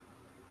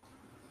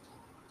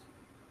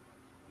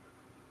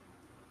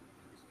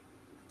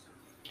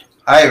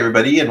Hi,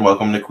 everybody, and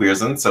welcome to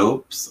Queers and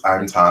Soaps.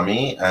 I'm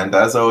Tommy, and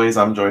as always,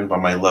 I'm joined by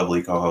my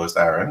lovely co-host,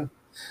 Aaron.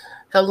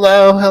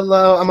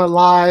 Hello, I'm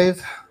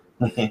alive.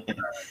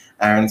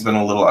 Aaron's been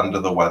a little under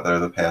the weather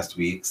the past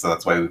week, so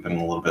that's why we've been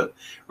a little bit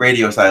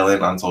radio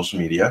silent on social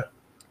media.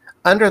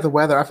 Under the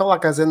weather. I felt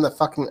like I was in the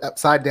fucking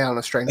upside down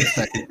of Stranger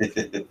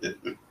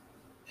Things.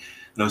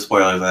 No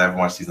spoilers, I haven't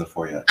watched season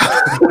 4 yet.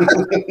 That's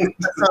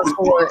not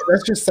spoiling.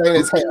 That's just saying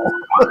it's hell.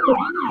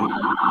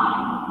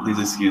 Please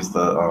excuse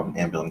the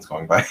ambulance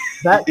going by.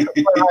 That's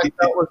what I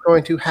felt was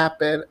going to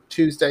happen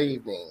Tuesday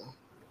evening.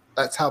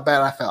 That's how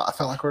bad I felt. I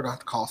felt like we're going to have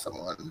to call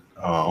someone.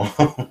 Oh.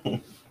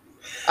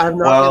 I've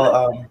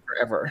not been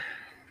forever.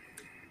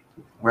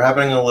 We're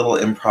having a little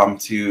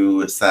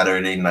impromptu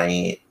Saturday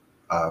night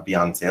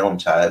Beyond Salem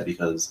chat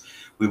because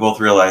we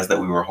both realized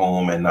that we were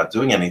home and not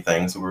doing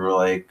anything, so we were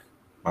like,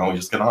 why don't we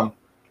just get on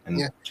and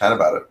chat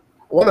about it?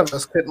 One of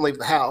us couldn't leave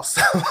the house.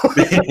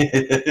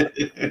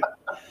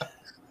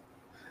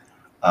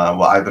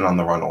 Well, I've been on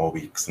the run all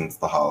week since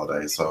the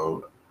holiday,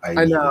 so I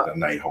needed a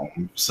night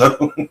home.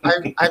 So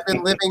I've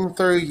been living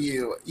through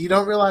you. You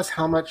don't realize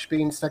how much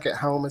being stuck at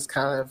home is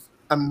kind of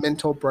a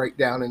mental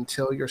breakdown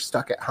until you're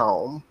stuck at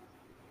home.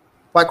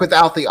 Like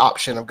without the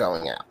option of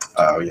going out.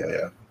 Oh,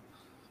 yeah.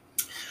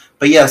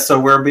 But yeah, so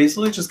we're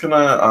basically just going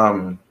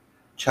to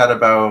chat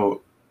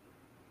about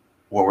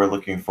what we're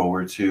looking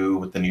forward to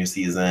with the new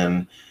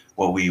season,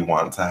 what we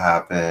want to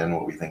happen,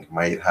 what we think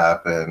might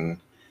happen.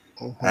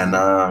 Mm-hmm.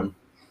 And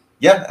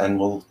and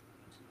we'll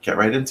get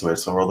right into it.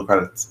 So roll the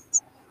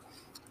credits.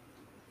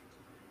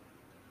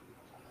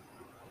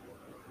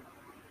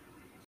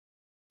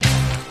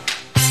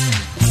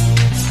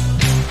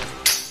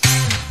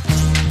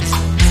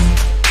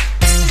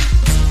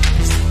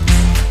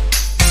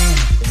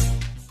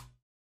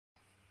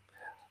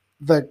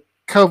 The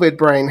COVID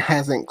brain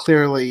hasn't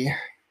clearly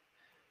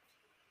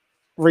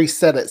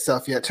reset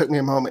itself yet. It took me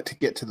a moment to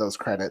get to those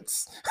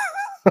credits.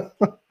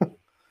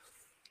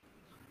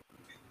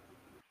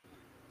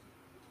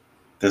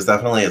 This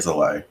definitely is a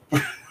lie.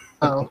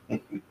 Oh.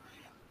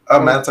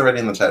 Matt's already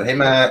in the chat. Hey,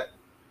 Matt.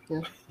 Yeah.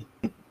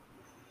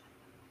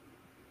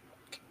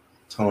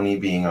 Tony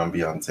being on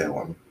Beyond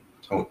Salem.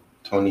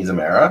 Tony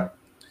Zamora?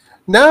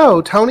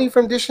 No, Tony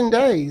from Dishin'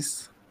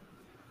 Days.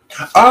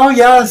 Oh,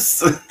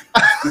 yes.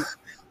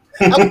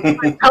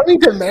 Tony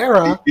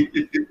Zamora.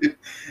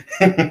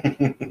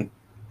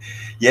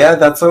 Yeah,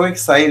 that's so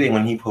exciting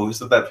when he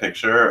posted that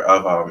picture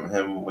of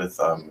him with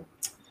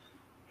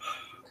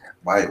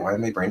why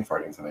am I brain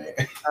farting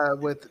tonight?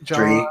 With John.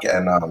 Drake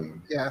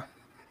and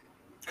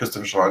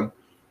Christopher Sean.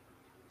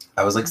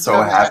 I was like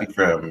so happy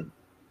for him.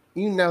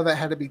 You know that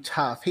had to be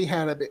tough. He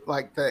had a bit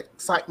like the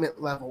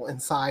excitement level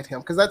inside him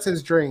because that's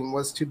his dream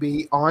was to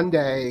be on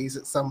days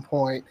at some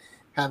point,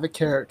 have a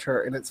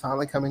character, and it's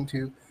finally coming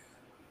to.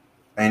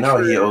 I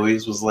know he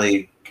always was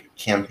like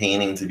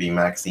campaigning to be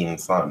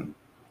Maxine's son.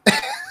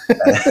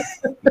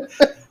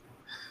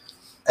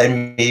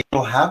 And maybe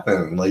it'll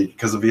happen, like,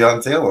 because of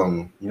Beyond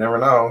Salem. You never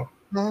know.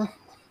 Mm-hmm.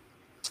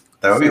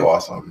 That would be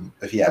awesome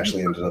if he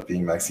actually ended up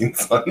being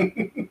Maxine's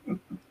son.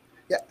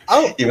 Yeah.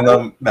 Oh. Even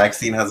though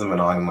Maxine hasn't been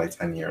on in like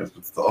 10 years,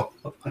 but still.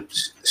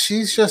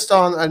 She's just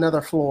on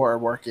another floor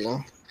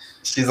working.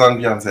 She's on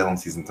Beyond Salem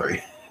season 3.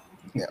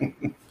 Yeah.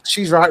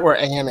 She's right where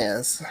Anne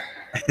is.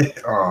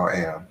 Oh,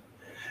 Anne.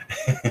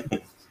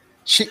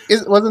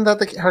 Wasn't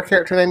that her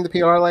character named the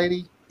PR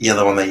lady? Yeah,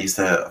 the one that used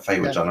to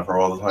fight with Jennifer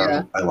all the time.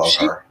 Yeah. I love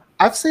her.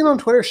 I've seen on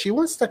Twitter she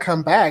wants to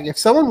come back. If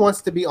someone wants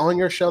to be on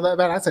your show that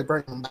bad, I'd say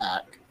bring them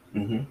back.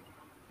 Mm-hmm.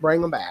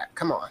 Bring them back.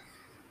 Come on.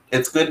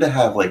 It's good to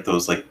have like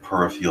those like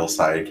peripheral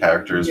side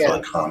characters for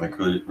like comic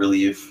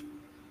relief.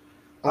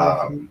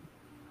 Mm-hmm.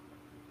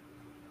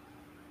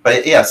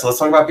 But yeah, so let's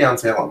talk about Beyond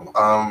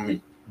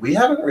Salem. We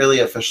haven't really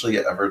officially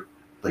ever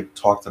like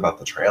talked about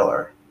the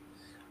trailer.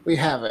 We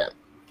haven't.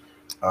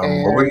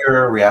 What were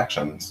your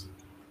reactions?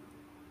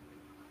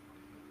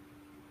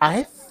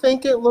 I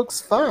think it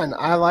looks fun.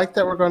 I like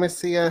that we're going to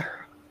see a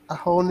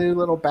whole new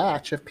little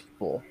batch of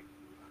people.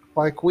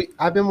 Like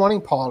I've been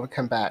wanting Paul to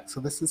come back, so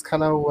this is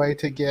kind of a way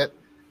to get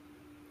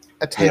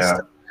a taste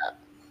of that.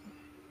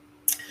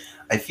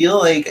 I feel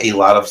like a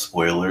lot of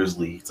spoilers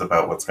leaked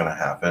about what's going to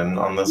happen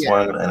on this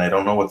one, and I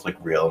don't know what's like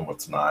real and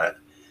what's not.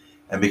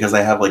 And because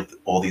I have like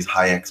all these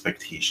high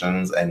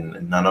expectations,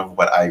 and none of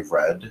what I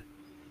read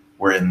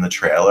were in the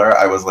trailer,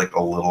 I was like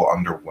a little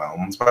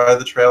underwhelmed by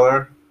the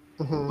trailer.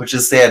 Mm-hmm. Which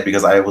is sad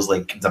because I was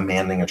like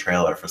demanding a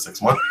trailer for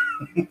 6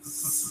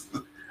 months.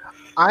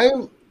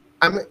 I'm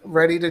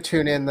ready to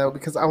tune in though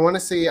because I want to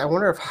see. I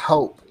wonder if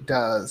Hope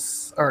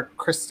does or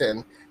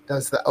Kristen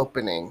does the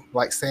opening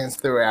like Sands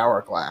Through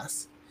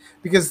Hourglass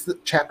because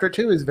chapter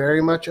 2 is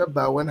very much a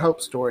Bo and Hope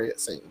story.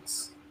 It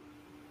seems.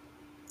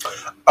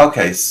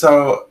 Okay,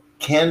 so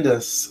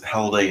Candace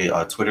held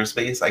a Twitter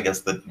space. I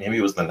guess maybe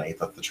it was the night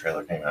that the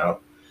trailer came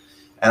out,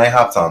 and I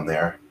hopped on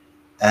there.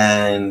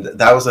 And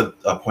that was a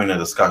point of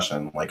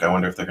discussion. Like, I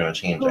wonder if they're going to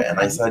change it. And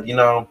I said,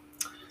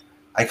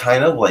 I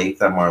kind of like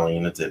that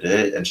Marlena did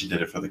it, and she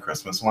did it for the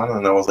Christmas one.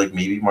 And I was like,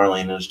 maybe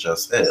Marlena's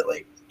just it.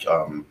 Like,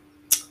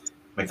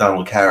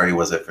 McDonald Carey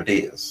was it for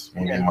days.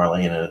 Maybe Yeah.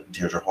 Marlena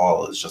Deirdre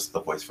Hall is just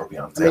the voice for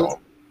Beyond I mean, Salem.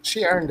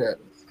 she earned it.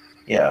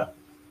 Yeah.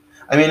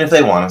 I mean, if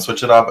they want to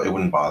switch it up, it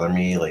wouldn't bother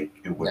me. Like,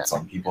 it would Yeah.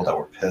 some people that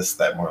were pissed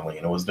that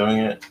Marlena was doing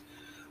it.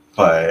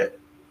 But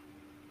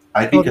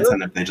I'd be Well,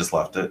 content if they just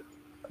left it.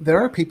 there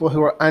are people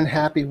who are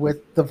unhappy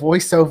with the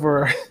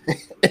voiceover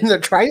in the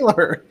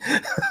trailer.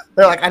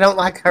 They're like, I don't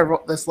like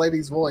this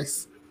lady's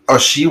voice. Oh,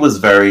 she was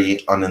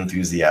very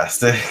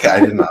unenthusiastic.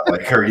 I did not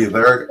like her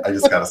either. I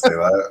just gotta say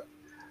that.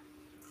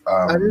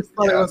 I just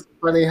thought it was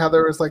funny how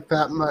there was like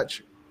that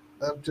much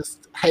of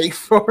just hate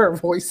for her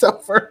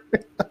voiceover.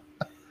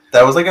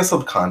 That was like a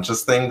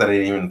subconscious thing that I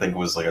didn't even think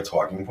was like a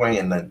talking point,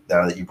 and then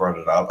now that you brought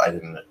it up, I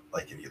didn't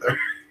like it either.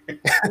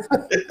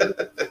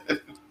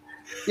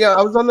 Yeah,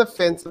 I was on the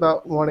fence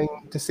about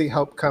wanting to see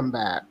Hope come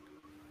back.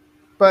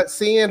 But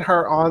seeing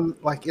her on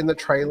like in the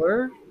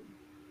trailer,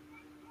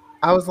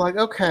 I was like,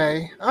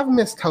 okay, I've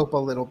missed Hope a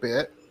little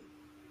bit.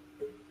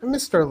 I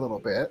missed her a little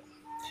bit.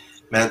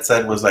 Matt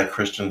said, was that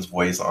Christian's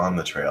voice on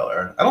the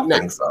trailer? I don't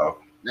think so.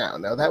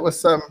 No, that was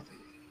some.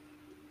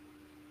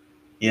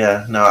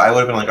 Yeah, no, I would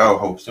have been like, oh,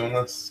 Hope's doing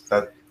this?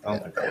 I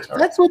don't think that was her.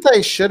 That's what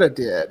they should have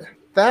did.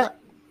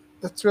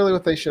 That's really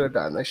what they should have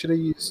done. They should have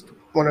used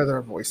one of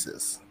their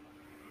voices.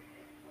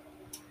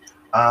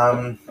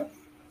 I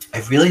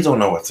really don't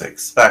know what to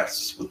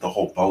expect with the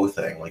whole Bo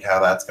thing, like how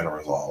that's going to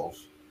resolve.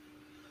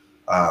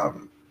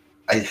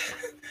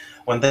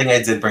 One thing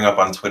I did bring up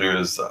on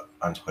Candace's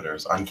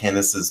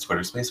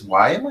Twitter space.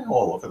 Why am I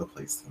all over the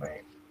place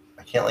tonight?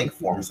 I can't like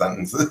form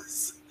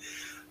sentences.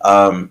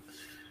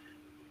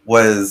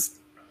 Was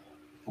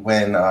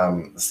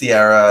when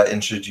Sierra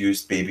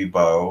introduced Baby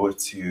Bo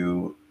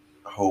to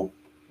Hope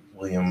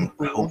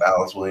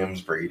Alice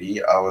Williams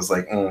Brady. I was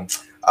like,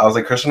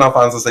 Christian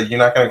Alfonso said, "You're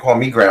not going to call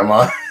me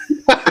grandma,"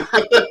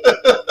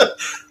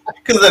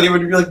 because then he would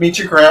be like, "Meet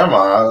your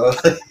grandma,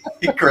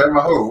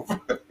 Grandma Hope."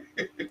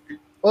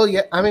 Well,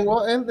 yeah, I mean,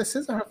 and this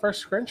isn't her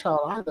first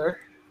grandchild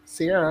either,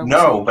 Sierra.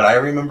 No, but I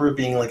remember it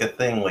being like a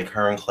thing. Like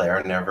her and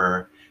Claire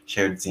never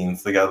shared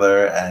scenes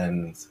together,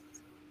 and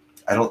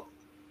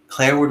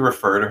Claire would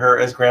refer to her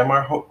as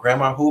Grandma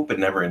Hope, but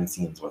never in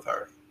scenes with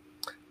her.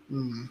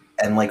 Mm.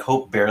 And like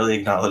Hope barely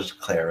acknowledged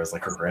Claire as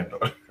like her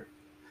granddaughter.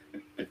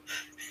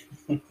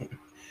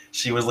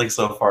 She was like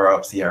so far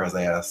up Sierra's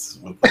ass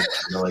with like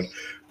to like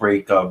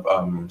break up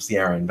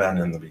Sierra and Ben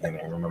in the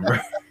beginning.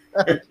 Remember?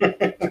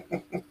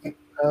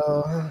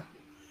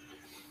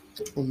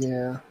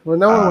 Yeah. Well,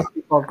 no one wants to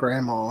be called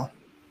Grandma.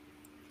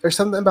 There's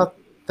something about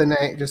the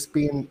name just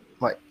being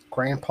like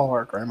Grandpa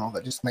or Grandma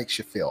that just makes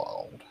you feel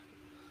old.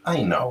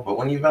 I know, but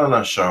when you've been on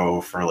a show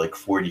for like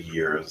 40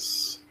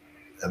 years,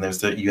 and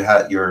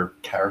your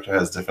character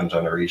has different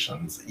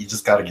generations, you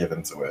just got to give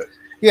into it.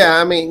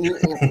 Yeah, I mean,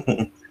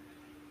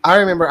 I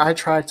remember I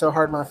tried so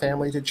hard my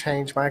family to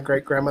change my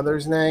great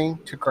grandmother's name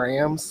to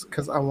Grams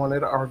because I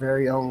wanted our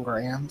very own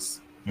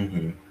Grams.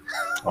 Mm-hmm.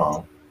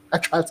 Oh. I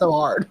tried so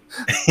hard.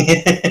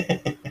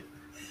 I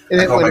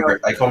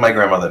call my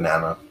grandmother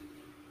Nana.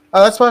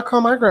 Oh, that's what I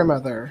call my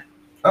grandmother.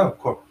 Oh,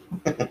 cool.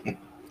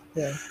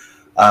 Yeah.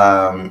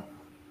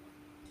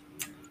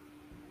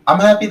 I'm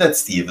happy that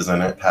Steve is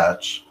in it,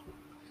 Patch.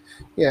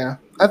 Yeah,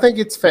 I think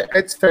it's fair.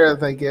 It's fair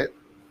they get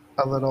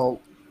a little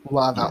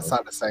love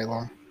outside of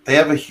Salem. They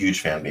have a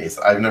huge fan base.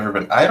 I'm not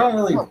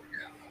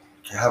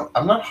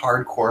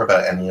hardcore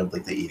about any of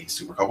like the 80s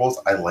super couples.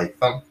 I like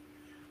them.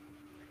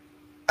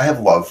 I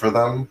have love for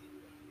them.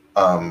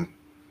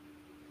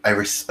 I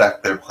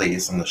respect their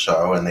place in the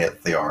show, and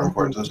they are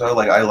important to the show.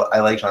 Like I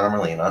like John and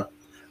Marlena.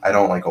 I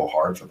don't like go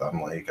hard for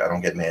them. Like I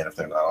don't get mad if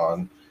they're not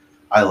on.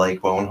 I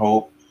like Bo and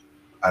Hope.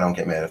 I don't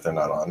get mad if they're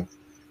not on.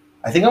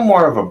 I think I'm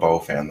more of a Bo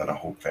fan than a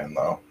Hope fan,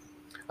 though.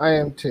 I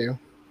am too.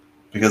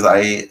 Because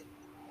I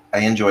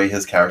enjoy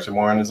his character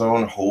more on his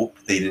own. Hope,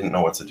 they didn't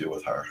know what to do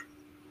with her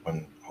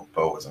when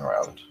Bo wasn't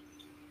around.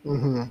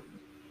 Mm-hmm.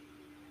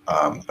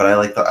 But I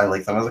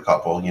like them as a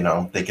couple. You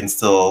know, they can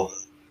still.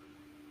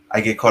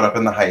 I get caught up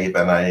in the hype,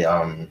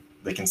 and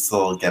they can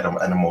still get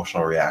an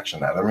emotional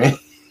reaction out of me.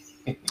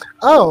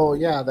 Oh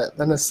yeah,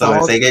 the So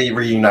if they get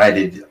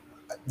reunited,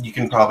 you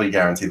can probably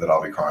guarantee that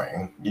I'll be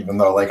crying, even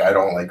though like I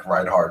don't like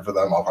ride hard for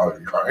them. I'll probably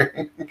be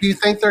crying. Do you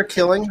think they're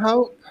killing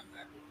Hope?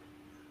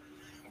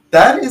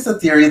 That is a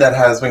theory that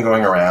has been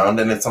going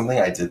around, and it's something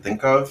I did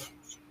think of.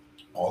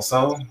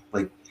 Also,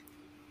 like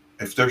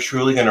if they're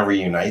truly going to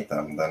reunite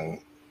them,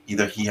 then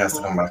either he has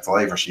to come back to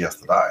life or she has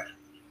to die.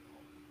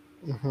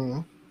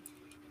 Mm-hmm.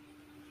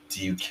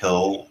 Do you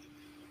kill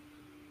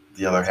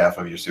the other half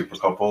of your super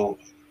couple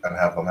and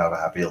have them have a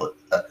happy,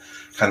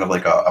 kind of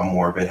like a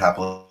morbid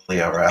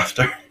happily ever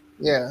after?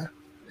 Yeah,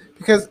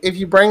 because if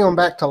you bring them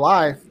back to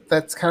life,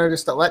 that's kind of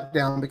just a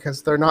letdown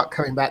because they're not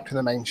coming back to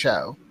the main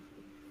show.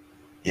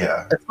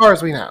 Yeah. As far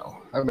as we know.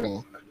 I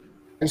mean,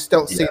 I just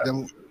don't see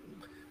them.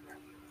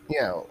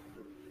 You know,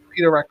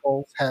 Peter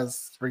Reckles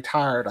has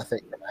retired, I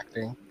think, from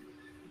acting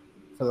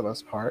for the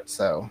most part.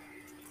 So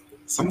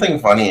something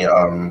funny.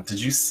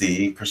 Did you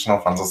see Christian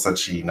Alfonso said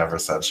she never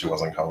said she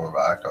wasn't coming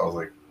back? I was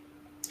like,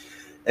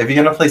 If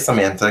you're gonna play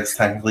semantics,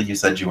 technically you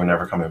said you were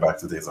never coming back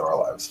to Days of Our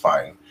Lives.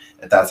 Fine,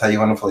 if that's how you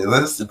want to play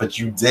this, but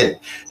you did.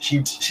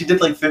 She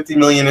did like 50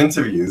 million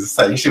interviews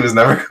saying she was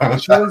never coming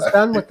She back. was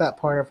done with that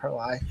part of her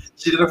life.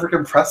 She did a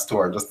freaking press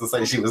tour just to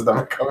say she was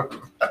never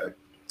coming back.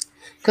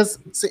 Because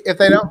if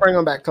they don't bring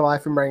them back to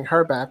life and bring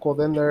her back, well,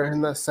 then they're in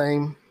the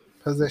same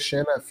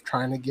position of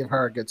trying to give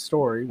her a good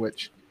story,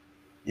 which...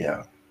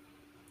 Yeah.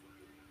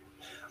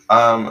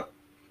 Well,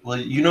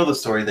 you know the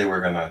story they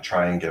were going to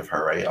try and give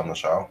her, right, on the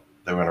show?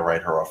 They were going to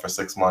write her off for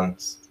 6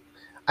 months.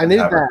 I knew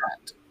that.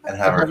 And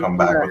have her come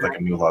back with, like,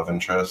 a new love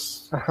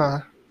interest.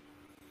 Uh-huh.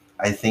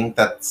 I think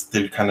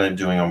they're kind of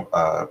doing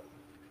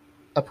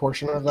a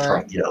portion of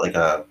that.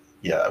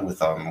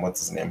 With what's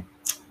his name,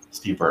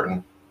 Steve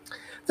Burton.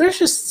 There's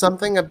just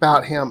something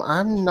about him.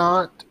 I'm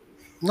not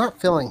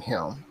feeling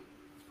him.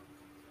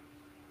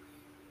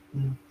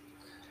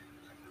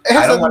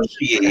 I don't watch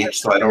GH,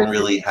 so I don't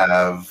really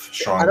have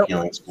strong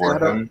feelings for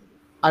him.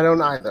 I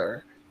don't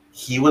either.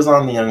 He was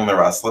on The Young and the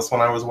Restless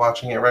when I was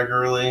watching it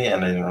regularly,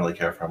 and I didn't really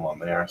care for him on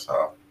there.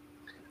 So,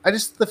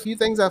 the few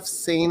things I've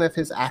seen of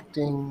his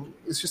acting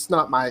is just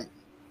not my.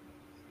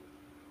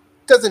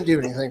 Doesn't do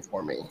anything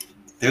for me.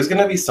 There's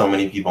going to be so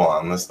many people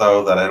on this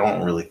though that I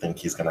don't really think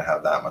he's going to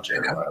have that much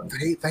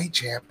airtime. They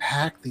jam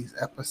pack these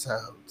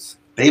episodes.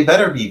 They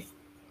better be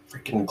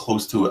freaking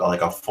close to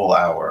like a full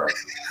hour.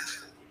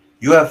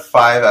 You have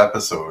 5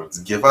 episodes.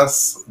 Give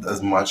us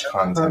as much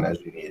content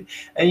as you need.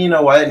 And you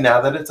know what?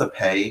 Now that it's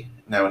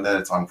now that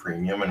it's on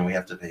premium and we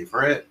have to pay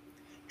for it,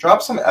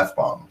 drop some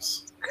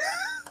F-bombs.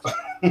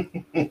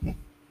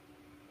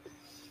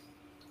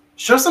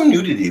 Show some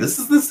nudity. This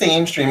is the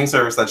same streaming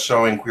service that's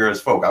showing Queer as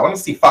Folk. I want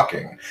to see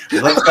fucking.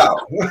 Let's go.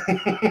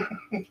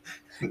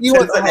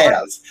 Tits and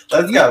ass.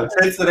 Let's go.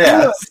 Tits and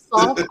ass.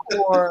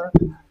 Softcore,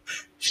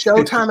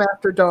 Showtime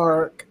After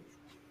Dark,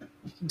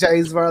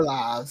 Days of Our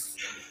Lives.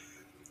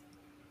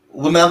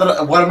 Well,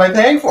 now what am I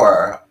paying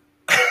for?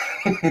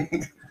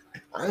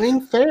 I mean,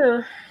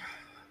 fair.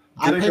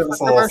 Gotta give us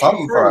a little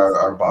something for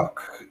our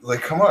buck. Like,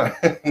 come on.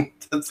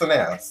 Tits and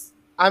ass.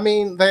 I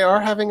mean, they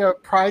are having a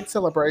pride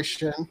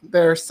celebration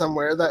there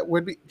somewhere. That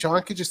would be...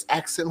 John could just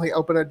accidentally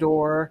open a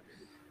door.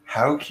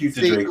 How cute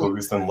did Drake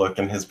Wilkerson look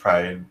in his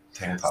pride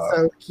tank top?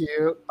 So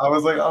cute. I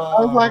was like,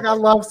 oh. I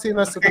love seeing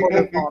a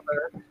supportive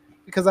father.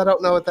 Because I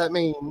don't know what that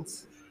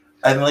means.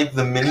 And, like,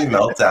 the mini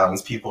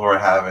meltdowns people were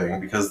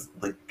having. Because,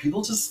 like,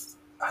 people just...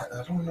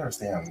 I don't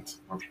understand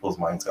where people's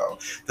minds go.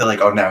 They're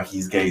like, oh, now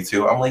he's gay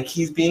too. I'm like,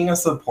 he's being a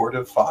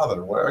supportive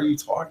father. What are you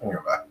talking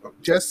about?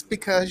 Just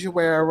because you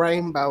wear a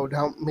rainbow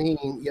don't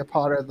mean you're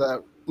part of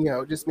the,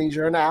 just means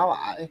you're an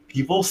ally.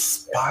 People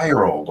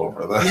spiraled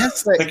over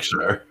this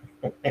picture.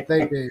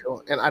 They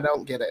do, and I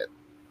don't get it.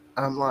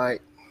 I'm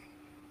like...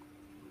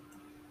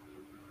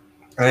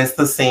 And it's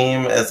the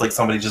same as, like,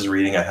 somebody just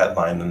reading a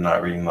headline and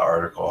not reading the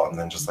article and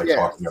then just, like,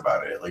 talking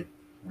about it. Like,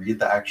 read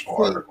the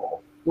actual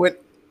article.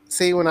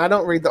 When I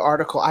don't read the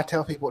article, I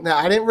tell people, now,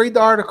 I didn't read the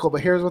article,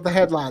 but here's what the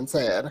headline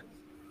said.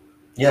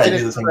 Yeah, I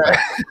do the same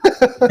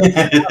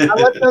thing. I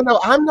let them know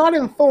I'm not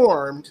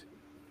informed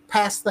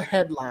past the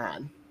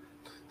headline.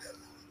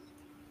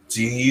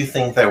 Do you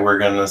think that we're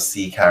going to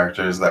see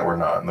characters that were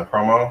not in the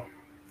promo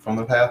from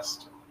the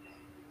past?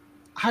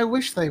 I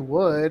wish they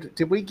would.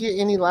 Did we get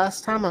any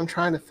last time? I'm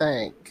trying to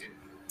think.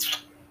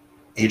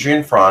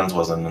 Adrienne Franz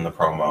wasn't in the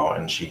promo,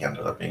 and she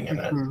ended up being in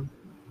it.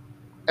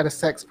 At a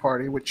sex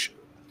party, which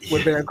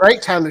would have been a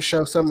great time to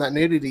show some of that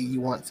nudity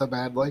you want so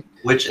badly.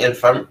 Which,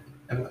 if am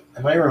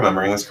I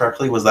remembering this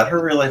correctly, was that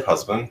her real life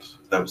husband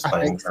that was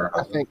playing her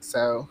husband? I think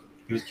so.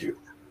 He was cute.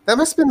 That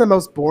must have been the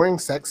most boring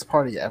sex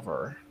party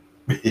ever.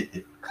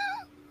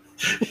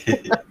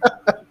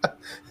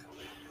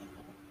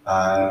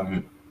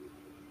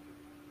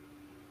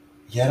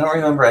 Yeah, I don't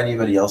remember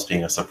anybody else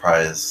being a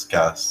surprise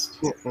guest.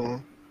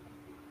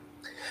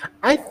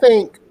 I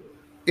think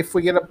if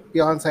we get a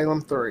Beyond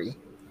Salem 3,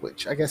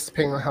 which I guess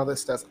depending on how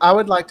this does, I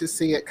would like to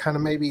see it kind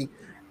of maybe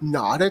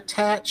not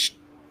attached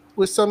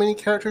with so many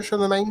characters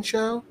from the main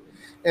show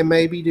and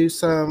maybe do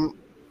some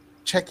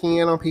checking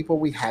in on people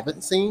we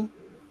haven't seen.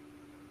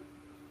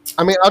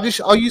 I mean,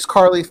 I'll use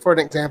Carly for an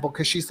example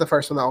because she's the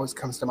first one that always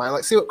comes to mind.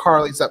 Like, see what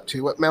Carly's up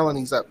to, what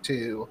Melanie's up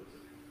to,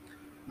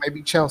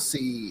 maybe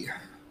Chelsea.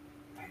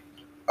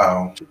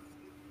 Oh.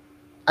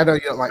 I know you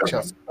don't like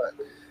Chelsea, but...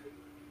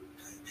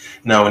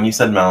 No, when you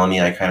said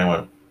Melanie, I kind of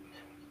went...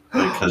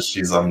 Because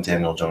she's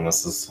Daniel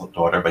Jonas's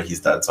daughter, but he's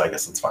dead, so I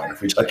guess it's fine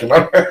if we check in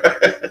on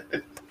her.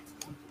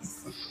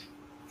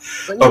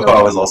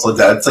 Papa was also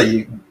dead, so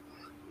you...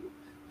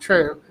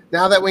 True.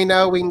 Now that we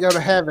know we can go to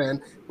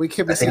heaven, we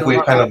could be... I think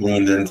we've kind of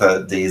leaned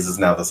into Days is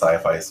now the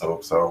sci-fi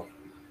soap, so...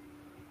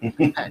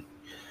 Okay.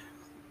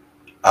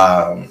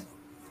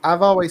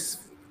 I've always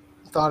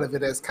thought of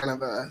it as kind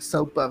of a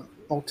soap of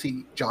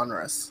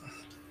multi-genres.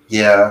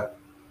 Yeah.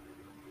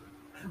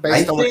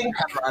 Based on what the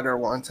head writer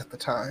wants at the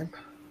time.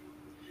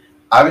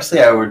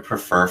 Obviously, I would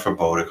prefer for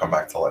Bo to come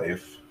back to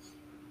life.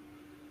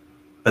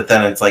 But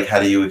then it's like, how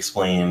do you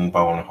explain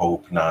Bo and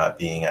Hope not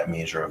being at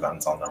major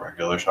events on the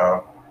regular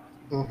show?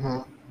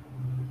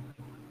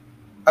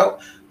 Oh,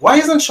 why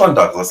isn't Sean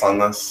Douglas on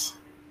this?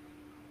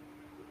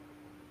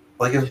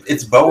 Like, if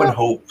it's Bo and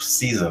Hope's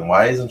season,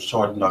 why isn't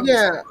Sean Douglas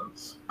Yeah, on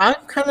this? I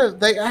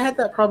had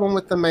that problem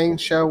with the main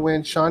show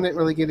when Sean didn't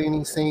really get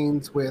any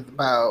scenes with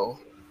Bo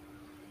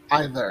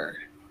either.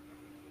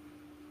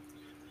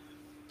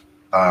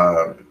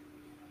 Um,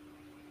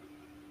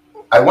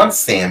 I want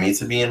Sammy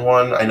to be in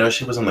one. I know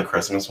she was in the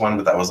Christmas one,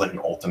 but that was like an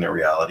alternate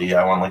reality.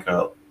 I want like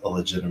a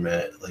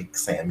legitimate like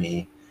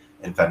Sammy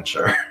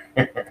adventure.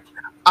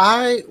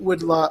 I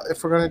would love,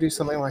 if we're going to do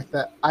something like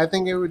that, I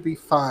think it would be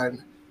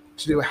fun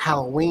to do a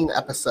Halloween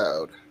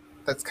episode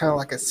that's kind of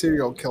like a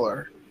serial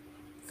killer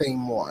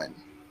theme one.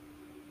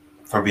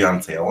 For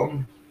Beyond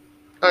Salem?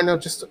 Oh, no,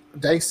 just a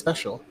day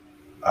special.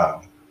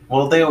 Oh.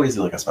 Well, they always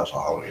do like a special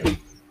Halloween.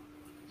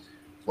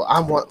 Well, I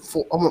want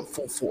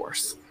full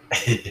force.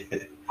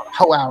 A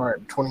whole hour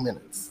and 20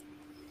 minutes.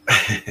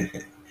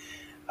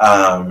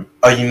 Oh,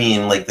 you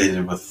mean like they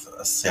did with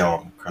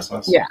Salem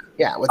Christmas?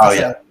 Yeah. With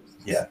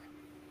yeah.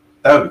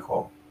 That would be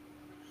cool.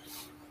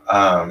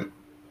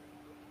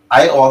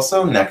 I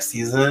also, next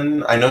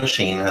season, I know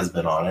Shane has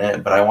been on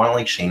it, but I want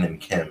like Shane and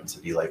Kim to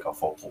be like a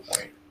focal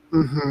point.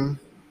 Mm-hmm.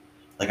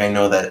 Like, I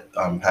know that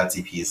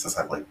Patsy Peace has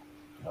had like,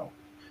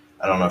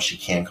 I don't know if she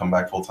can come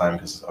back full time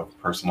because of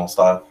personal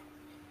stuff,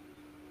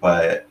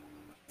 but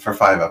for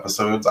 5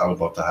 episodes, I would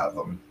love to have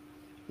them.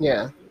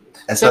 Yeah.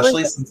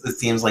 Especially since it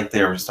seems like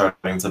they're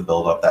starting to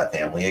build up that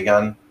family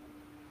again.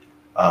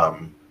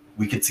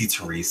 We could see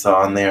Teresa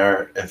on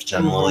there if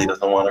Jen Lilly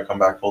doesn't want to come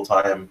back full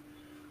time.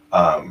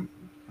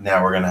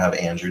 Now we're going to have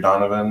Andrew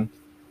Donovan.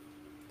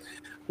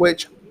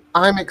 Which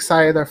I'm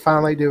excited they're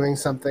finally doing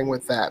something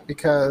with that,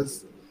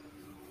 because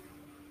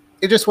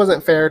it just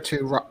wasn't fair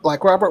to,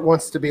 like, Robert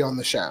wants to be on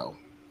the show.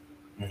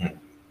 Mm-hmm.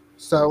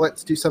 So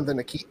let's do something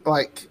to keep,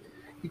 like,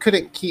 you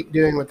couldn't keep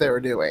doing what they were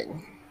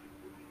doing.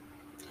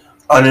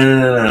 Oh,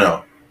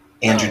 no.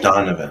 Andrew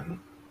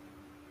Donovan.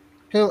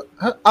 Who?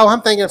 Oh,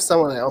 I'm thinking of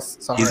someone else.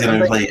 Sorry. He's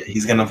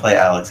gonna play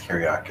Alex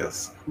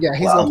Kyriakis. Yeah,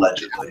 he's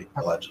allegedly.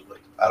 I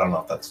don't know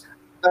if that's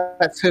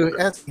who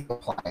he'll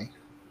play.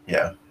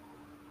 Yeah.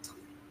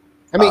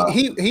 I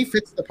mean, he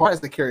fits the part as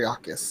the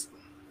Kyriakis.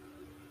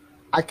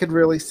 I could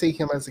really see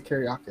him as a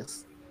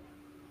Kyriakis.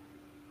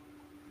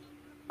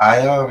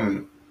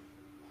 The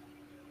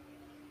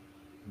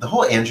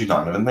whole Andrew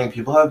Donovan thing,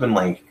 people have been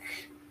like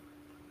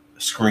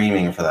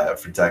screaming for that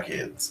for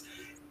decades.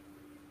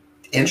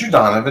 Andrew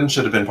Donovan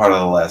should have been part of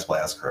the last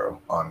Blast Crew,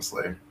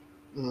 honestly.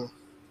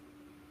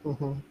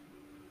 Mm-hmm.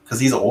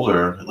 Because he's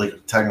older.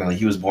 Like, technically,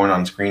 he was born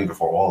on screen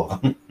before all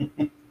of them.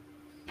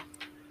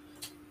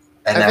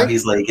 And now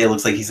he's like, it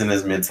looks like he's in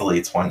his mid to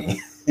late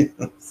 20s.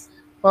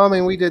 Well, I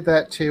mean, we did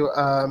that to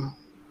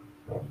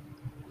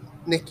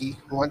Nikki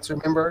once,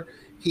 remember?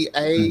 He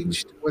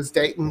aged, was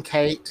dating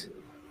Kate,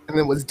 and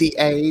then was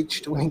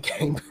de-aged when he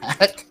came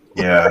back.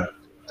 Yeah.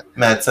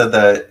 Matt said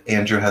that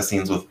Andrew has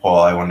scenes with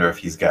Paul. I wonder if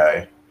he's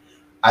gay.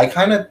 I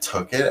kind of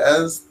took it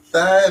as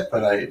that,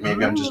 but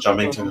maybe I'm just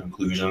jumping to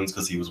conclusions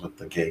because he was with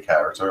the gay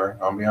character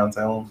on Beyond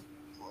Salem.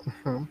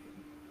 Mm-hmm.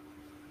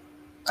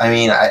 I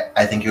mean,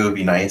 I think it would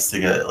be nice to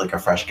get like a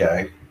fresh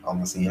guy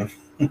on the scene.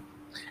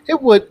 It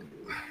would.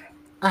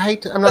 I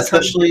hate to. I'm not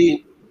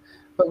especially.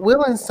 But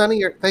Will and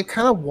Sonny they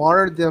kind of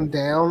watered them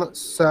down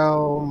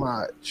so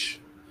much.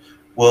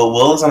 Well,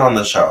 Will isn't on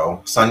the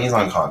show. Sonny's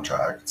on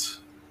contract.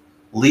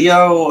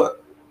 Leo,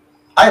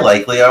 I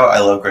like Leo. I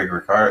love Greg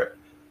Ricart.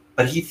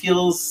 But he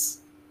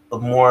feels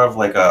more of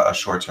like a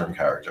short-term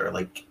character,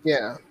 like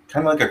kind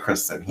of like a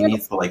Kristen. He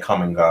needs to like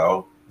come and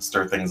go,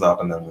 stir things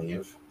up, and then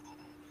leave.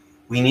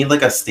 We need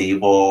like a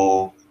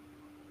stable,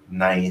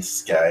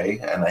 nice guy,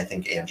 and I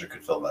think Andrew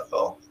could fill that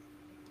bill.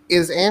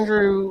 Is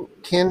Andrew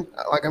Ken?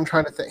 Like, I'm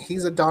trying to think.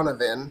 He's a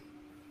Donovan.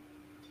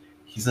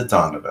 He's a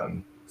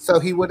Donovan. So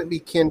he wouldn't be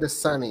kin to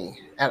Sonny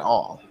at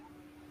all.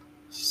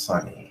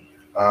 Sonny,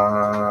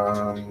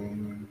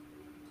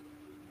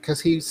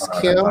 because he's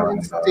Kim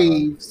and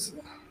Steve's.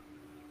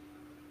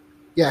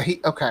 Yeah,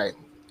 okay.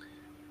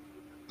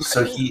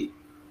 So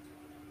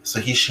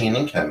he's Shane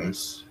and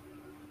Kim's.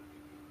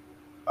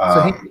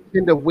 So he's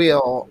into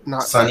Will,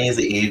 not Sonny is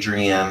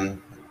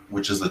Adrian,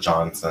 which is a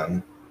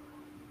Johnson.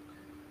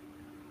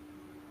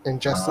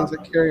 And Justin's a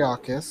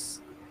Kyriakis.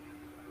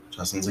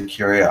 Justin's a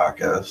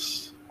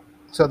Kyriakis.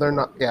 So they're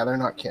not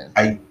kin.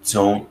 I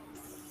don't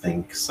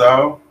think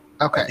so.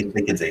 Okay. I think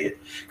they could date.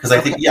 Because I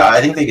think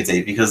they could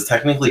date because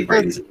technically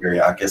Brady's a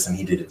Kyriakis and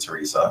he dated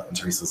Teresa, and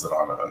Teresa's a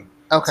Donovan.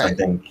 Okay. So I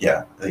think,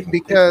 they can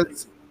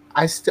because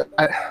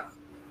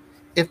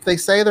if they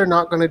say they're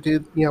not going to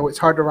do, it's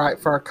hard to write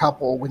for a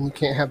couple when you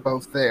can't have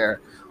both there.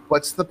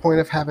 What's the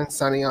point of having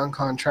Sonny on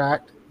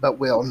contract but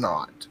Will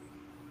not?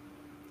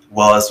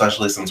 Well,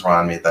 especially since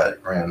Ron made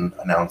that grand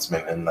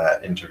announcement in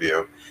that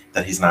interview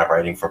that he's not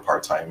writing for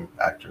part-time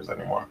actors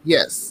anymore.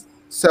 Yes.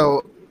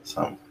 So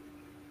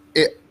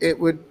it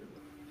would,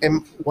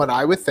 and what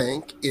I would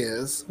think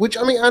is, which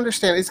I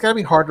understand, it's got to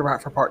be hard to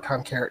write for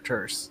part-time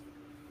characters.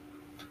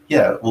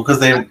 Yeah, well,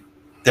 because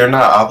they're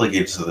not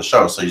obligated to the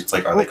show, so it's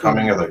like, are they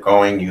coming or they're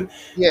going?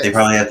 They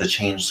probably have to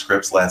change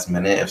scripts last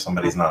minute if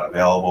somebody's not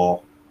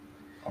available.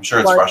 I'm sure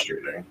it's Like,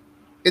 frustrating.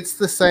 it's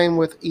the same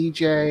with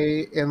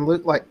EJ and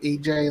Luke. Like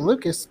EJ and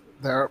Lucas,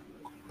 they're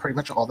pretty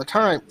much all the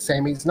time.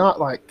 Sammy's not.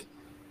 Like,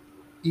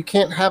 you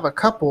can't have a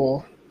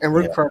couple and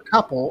root Yeah. for a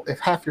couple if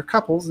half your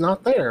couple's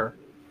not there.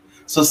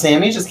 So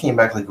Sammy just came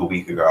back like a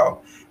week ago,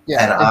 and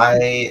Yeah,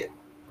 I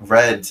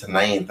read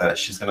tonight that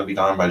she's going to be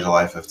gone by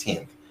July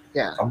 15th.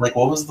 yeah. I'm like,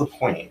 what was the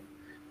point?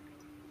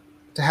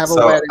 To have a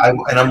So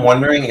wedding. I'm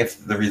wondering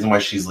if the reason why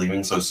she's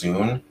leaving so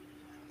soon.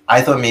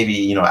 I thought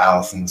maybe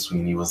Allison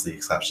Sweeney was the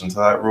exception to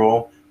that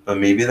rule, but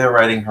maybe they're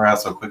writing her out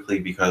so quickly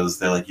because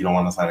they're like, you don't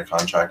want to sign a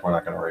contract, we're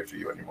not going to write for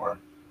you anymore.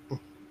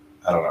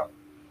 I don't know.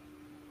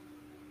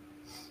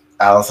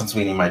 Allison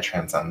Sweeney might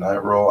transcend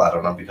that role. I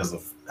don't know because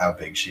of how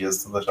big she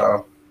is to the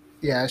show.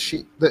 Yeah,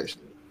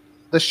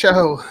 the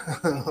show.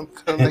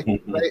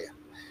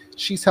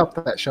 She's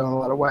helped that show in a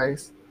lot of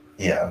ways.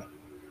 Yeah.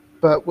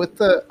 But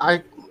with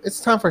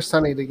it's time for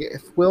Sunny to get.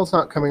 If Will's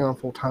not coming on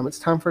full time, it's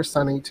time for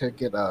Sunny to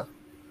get a.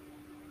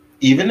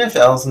 Even if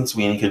Allison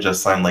Sweeney could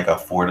just sign like a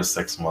 4 to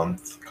 6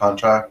 month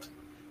contract,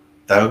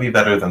 that would be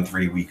better than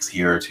 3 weeks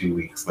here, 2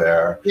 weeks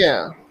there.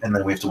 Yeah. And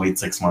then we have to wait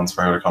 6 months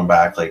for her to come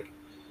back. Like,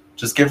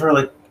 just give her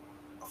like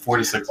 4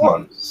 to 6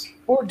 months.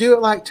 Or do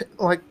it like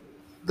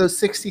those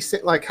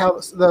 66, like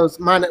how those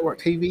My Network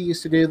TV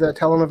used to do the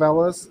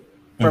telenovelas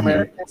for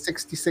American,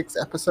 66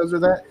 episodes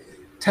of that.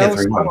 Tell a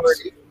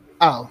story.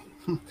 Oh,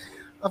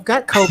 I've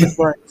got COVID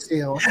brain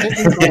still. I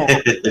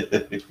can't do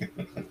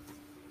that.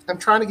 I'm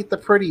trying to get the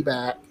pretty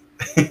back.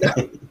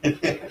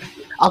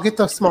 I'll get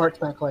those smarts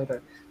back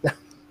later. Get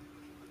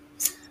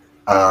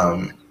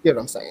what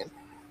I'm saying?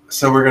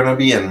 So we're gonna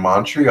be in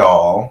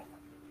Montreal,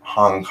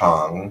 Hong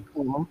Kong,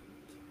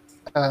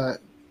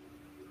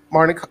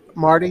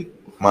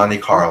 Monte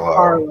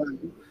Carlo.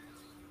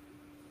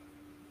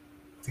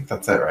 I think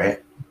that's it,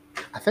 right?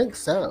 I think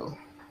so.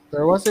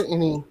 There wasn't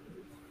any.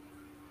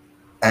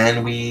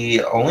 And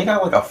we only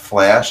got like a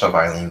flash of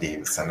Eileen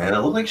Davidson, and it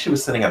looked like she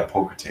was sitting at a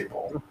poker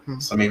table. Mm-hmm.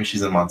 So maybe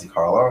she's in Monte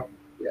Carlo.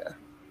 Yeah.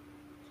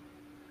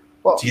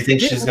 Well, do you think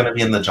she's going to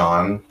be in the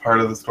John part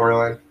of the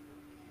storyline?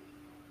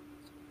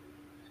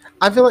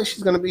 I feel like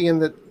she's going to be in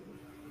the.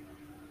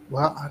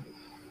 Well,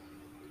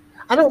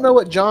 I don't know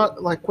what John.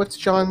 Like, what's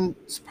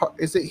John's part?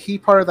 Is it he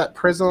part of that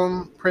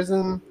prism?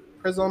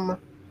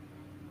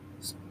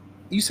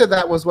 You said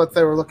that was what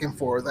they were looking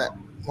for. That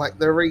like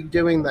they're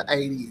redoing the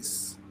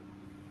 '80s.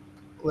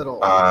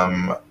 Little.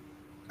 I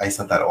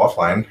said that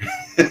offline.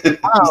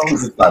 Oh.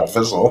 Because it's not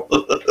official.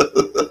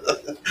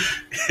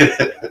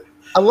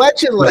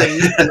 Allegedly.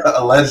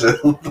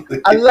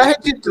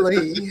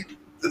 Allegedly.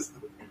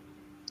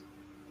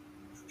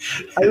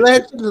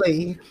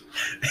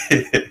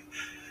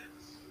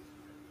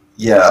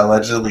 Yeah,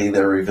 allegedly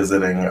they're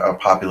revisiting a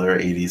popular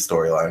 '80s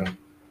storyline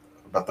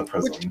about the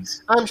prisms.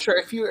 Which I'm sure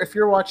if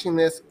you're watching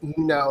this, you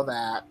know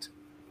that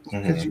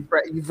because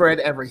you've read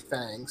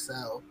everything.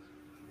 So.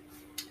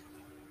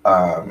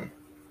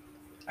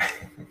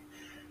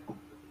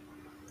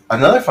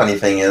 Another funny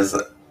thing is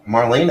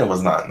Marlena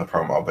was not in the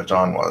promo, but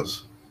John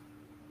was.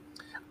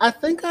 I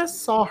think I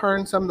saw her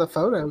in some of the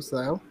photos,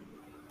 though.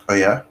 Oh,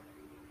 yeah?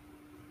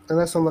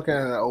 Unless I'm looking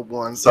at an old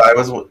one.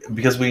 So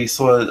because we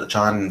saw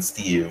John and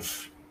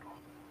Steve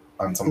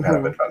on some kind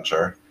of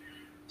adventure.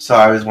 So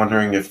I was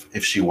wondering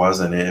if she was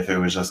in it, if it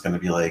was just going to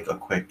be like a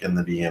quick in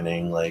the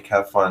beginning, like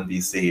have fun,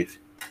 be safe,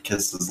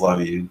 kisses,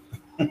 love you.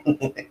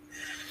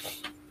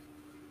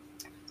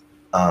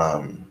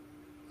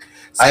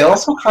 I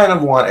also kind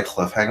of want a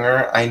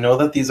cliffhanger. I know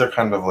that these are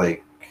kind of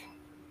like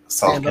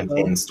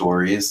self-contained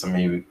stories, so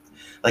maybe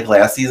like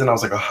last season I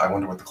was like, oh, I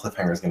wonder what the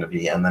cliffhanger is going to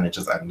be, and then it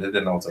just ended,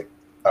 and I was like,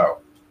 oh,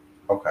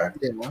 okay.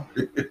 Yeah.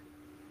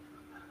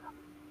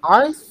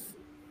 I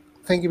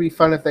think it'd be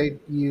fun if they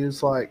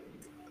use like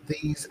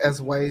these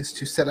as ways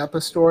to set up a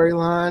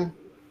storyline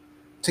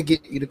to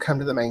get you to come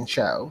to the main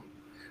show.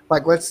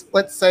 Like let's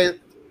say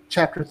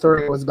Chapter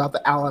 3 was about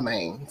the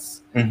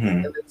Alamains,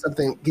 and then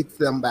something gets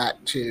them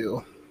back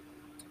to.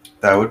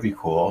 That would be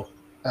cool.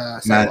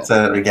 Matt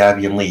said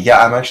Gabby and Lee.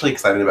 Yeah, I'm actually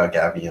excited about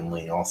Gabby and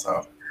Lee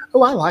also.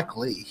 Oh, I like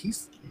Lee.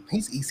 He's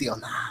easy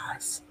on the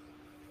eyes.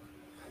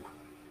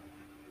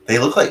 They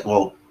look like,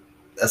 well,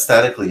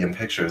 aesthetically in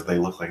pictures, they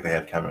look like they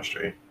had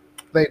chemistry.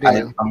 They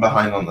do. I'm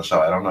behind on the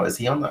show. I don't know. Is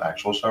he on the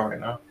actual show right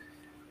now?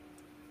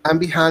 I'm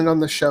behind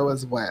on the show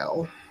as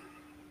well.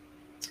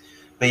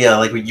 But yeah,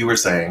 like what you were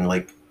saying,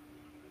 like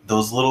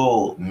those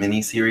little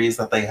mini series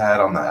that they had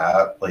on the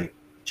app, like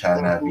Chad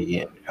and Abby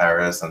and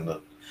Paris and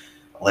the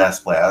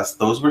Last Blast,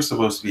 those were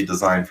supposed to be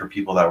designed for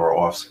people that were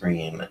off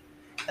screen,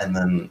 and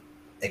then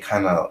it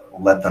kind of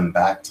led them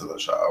back to the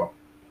show.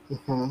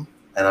 And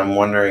I'm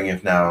wondering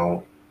if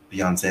now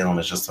Beyond Salem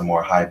is just a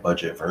more high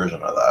budget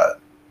version of that,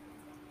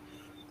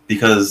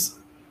 because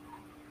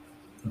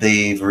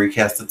they've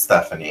recasted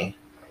Stephanie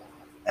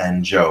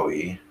and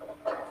Joey.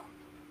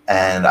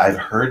 And I've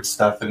heard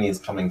Stephanie's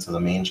coming to the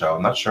main show.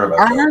 I'm not sure about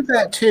that. I heard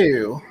that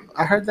too.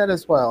 I heard that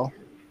as well.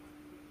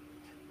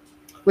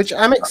 Which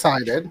I'm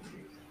excited.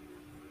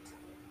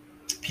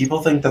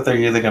 People think that they're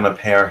either going to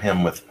pair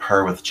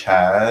her with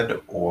Chad,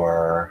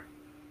 or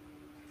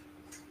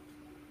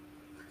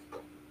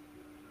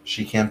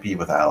She can't be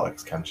with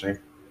Alex, can she?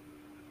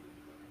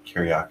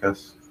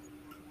 Kyriakis?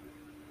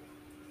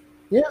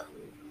 Yeah,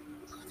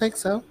 I think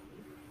so.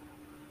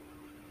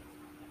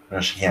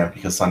 No, she can't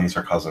because Sonny's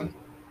her cousin.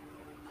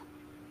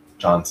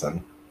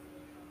 Johnson.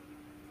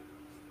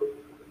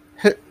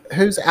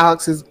 Who's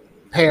Alex's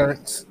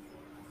parents?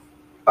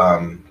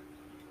 Um.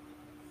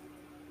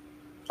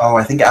 Oh,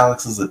 I think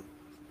Alex is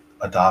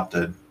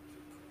adopted.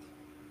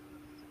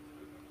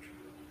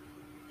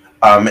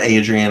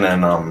 Adrian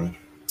and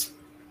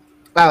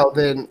Oh,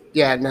 then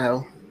yeah,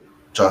 no.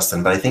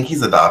 Justin, but I think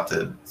he's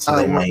adopted, so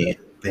they Right.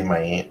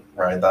 might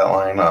ride that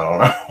line. I don't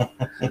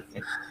know.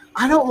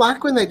 I don't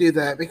like when they do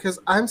that because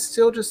I'm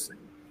still just.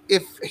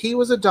 If he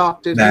was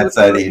adopted, he Matt would.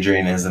 said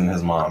Adrian isn't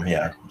his mom.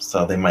 Yeah,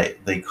 so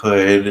they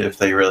could if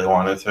they really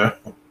wanted to.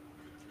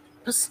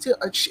 But still,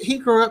 he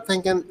grew up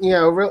thinking,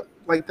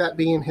 like that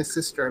being his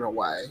sister in a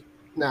way.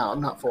 No, I'm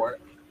not for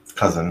it.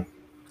 Cousin.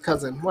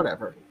 Cousin,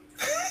 whatever.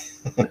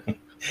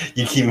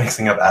 You keep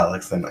mixing up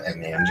Alex and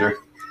Andrew.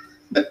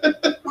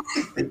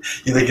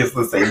 You think it's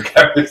the same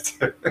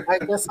character? I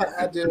guess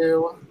I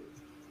do.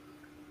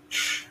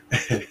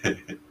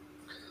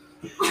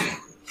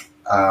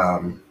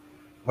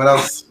 What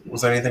else?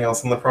 Was there anything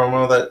else in the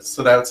promo that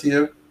stood out to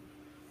you?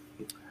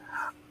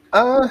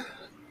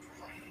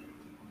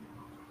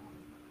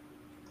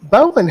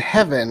 Beau in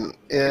Heaven,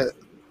 it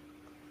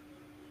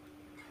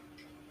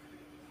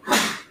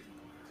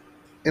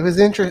was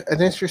an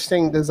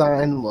interesting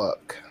design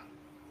look.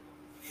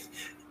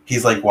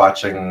 He's like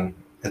watching.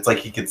 It's like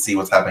he could see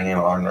what's happening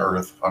on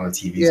Earth on a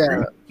TV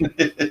screen.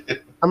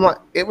 I'm like,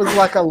 it was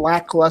like a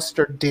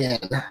lackluster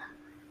den.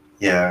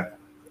 Yeah.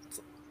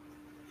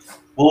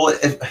 Well,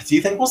 do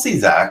you think we'll see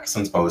Zach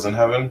since Beau's in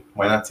heaven?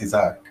 Why not see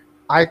Zach?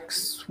 I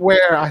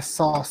swear I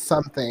saw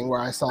something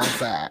where I saw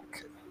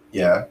Zach.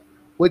 Yeah.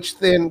 Which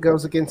then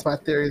goes against my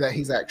theory that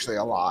he's actually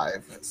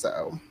alive.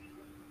 So.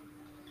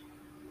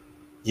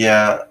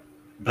 Yeah,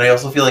 but I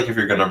also feel like if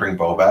you're gonna bring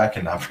Beau back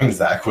and not bring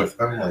Zach with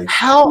him, like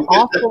how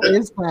awful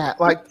is that?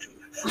 Like,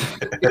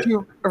 if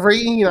you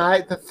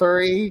reunite the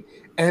three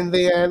and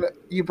then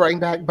you bring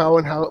back Beau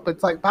and Hope,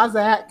 it's like, bye,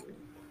 Zach.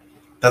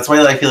 That's why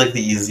I feel like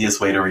the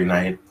easiest way to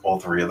reunite all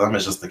three of them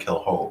is just to kill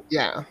Hope.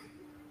 Yeah.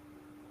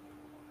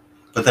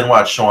 But then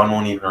watch, Sean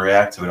won't even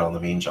react to it on the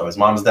main show. His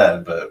mom's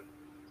dead, but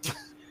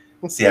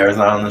Sierra's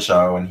not on the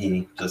show, and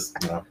he just,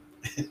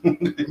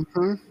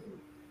 Mm-hmm.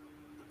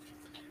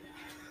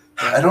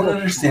 I don't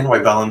understand why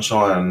Belle and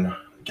Sean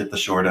get the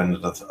short end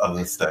of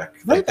the stick.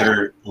 Like,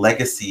 they're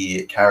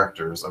legacy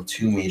characters of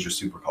two major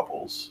super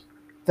couples.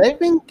 They've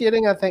been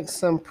getting, I think,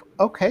 some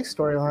okay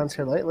storylines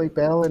here lately,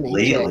 Belle and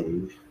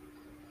EJ.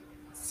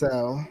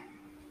 So.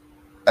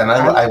 And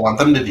I want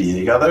them to be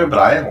together, but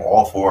I am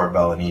all for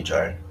Belle and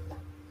EJ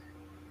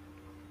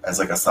as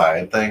like a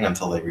side thing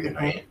until they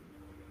reunite.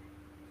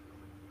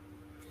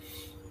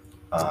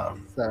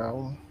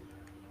 So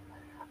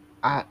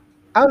I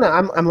don't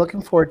know. I'm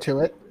looking forward to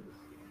it.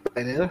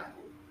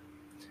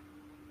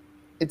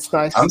 It's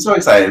nice. I'm so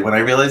excited. When I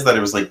realized that it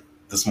was like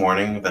this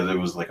morning that it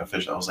was like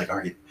official, I was like, all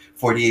right,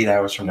 48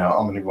 hours from now,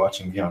 I'm going to be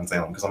watching Beyond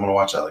Salem because I'm going to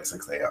watch it at like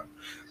 6 a.m.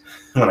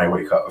 when I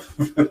wake up.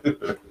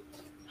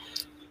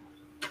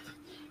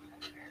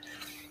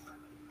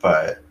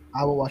 But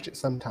I will watch it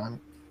sometime.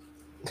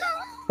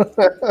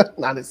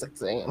 Not at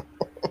 6 a.m.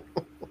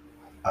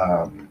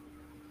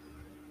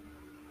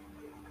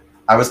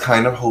 I was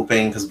kind of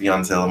hoping, because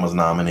Beyond Salem was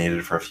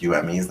nominated for a few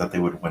Emmys, that they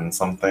would win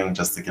something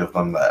just to give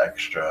them the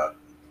extra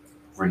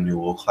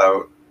renewal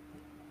clout.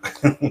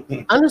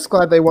 I'm just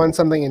glad they won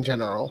something in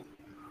general.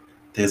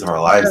 Days of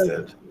Our Lives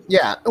did.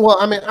 Yeah. Well,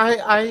 I mean,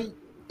 I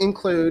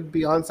include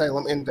Beyond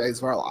Salem in Days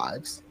of Our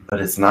Lives. But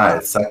it's not.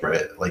 It's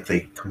separate. Like,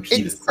 they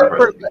competed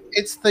separately.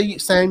 It's the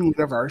same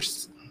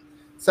universe.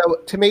 So,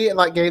 to me, it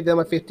like gave them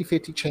a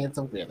 50-50 chance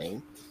of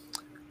winning.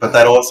 But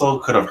that also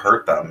could have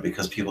hurt them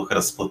because people could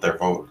have split their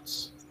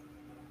votes.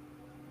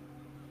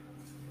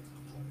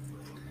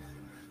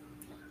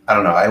 I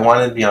don't know. I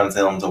wanted Beyond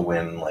Salem to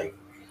win, like,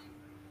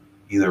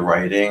 either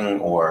writing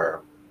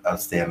or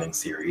outstanding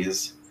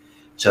series,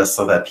 just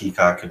so that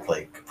Peacock could,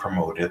 like,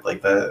 promote it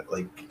like that,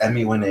 like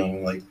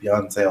Emmy-winning, like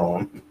Beyond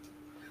Salem.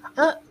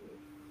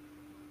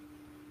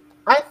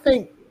 I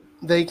think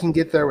they can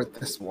get there with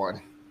this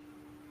one.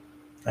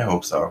 I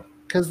hope so.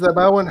 Because the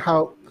Beau and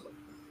Hope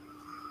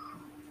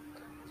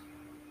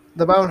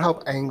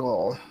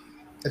angle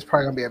is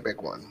probably going to be a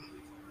big one,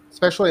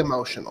 especially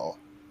emotional.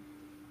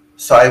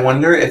 So I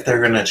wonder if they're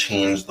going to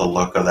change the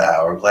look of the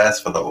hourglass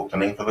for the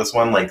opening for this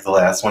one. Like, the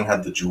last one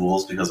had the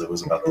jewels because it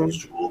was about those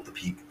jewels,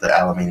 the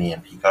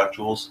Aluminium Peacock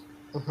jewels.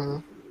 Mm-hmm.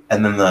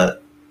 And then the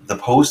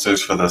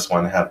posters for this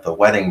one have the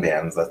wedding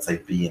bands that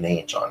say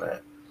B&H on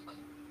it.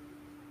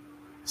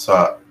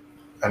 So,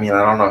 I mean,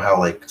 I don't know how,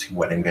 like, two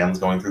wedding bands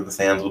going through the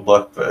sands would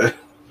look, but...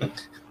 I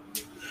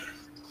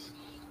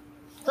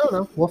don't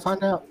know. We'll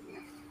find out.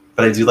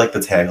 But I do like the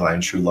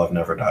tagline, True Love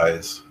Never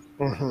Dies.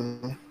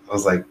 Mm-hmm. I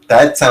was like,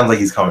 that sounds like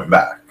he's coming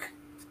back.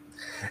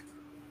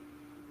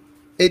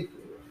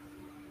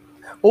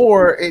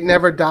 Or it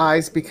never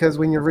dies because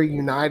when you're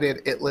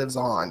reunited, it lives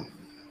on.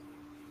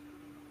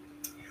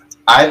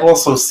 I've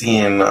also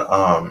seen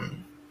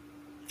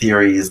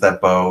theories that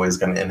Bo is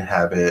going to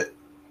inhabit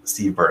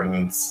Steve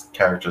Burton's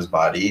character's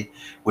body,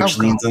 which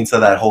leans into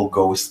that whole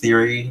ghost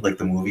theory, like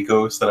the movie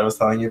Ghost that I was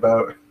telling you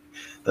about,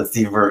 that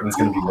Steve Burton's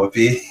going to be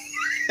Whoopi.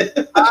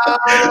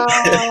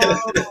 Oh,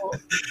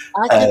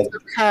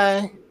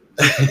 okay.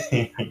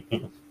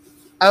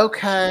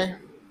 Okay.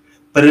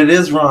 But it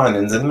is Ron,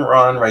 and didn't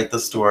Ron write the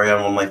story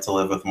on One Life to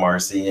Live with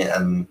Marcy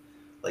and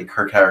like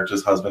her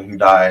character's husband who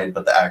died,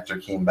 but the actor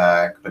came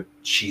back, but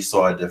she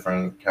saw a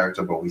different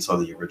character, but we saw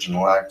the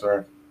original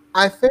actor?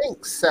 I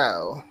think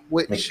so.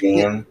 Which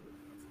McBain?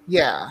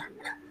 Yeah.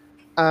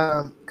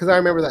 Because I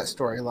remember that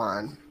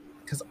storyline.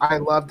 Because I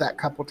loved that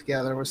couple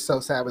together. It was so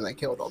sad when they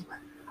killed them.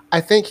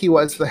 I think he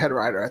was the head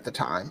writer at the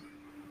time.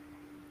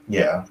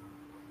 Yeah.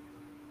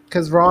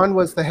 Because Ron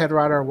was the head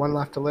writer of One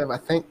Life to Live, I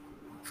think,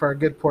 for a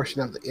good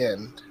portion of the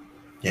end.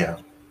 Yeah.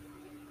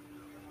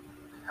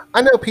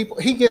 I know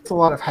he gets a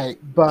lot of hate,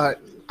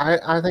 but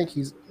I think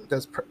he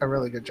does a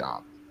really good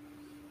job.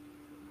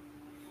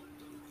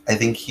 I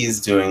think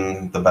he's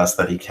doing the best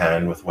that he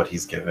can with what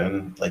he's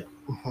given, like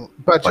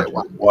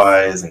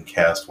budget-wise and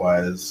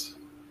cast-wise.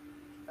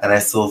 And I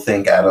still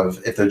think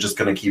if they're just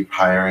going to keep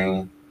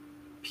hiring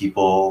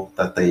people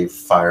that they've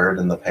fired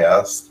in the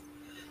past,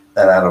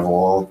 that out of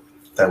all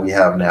that we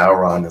have now,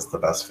 Ron is the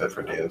best fit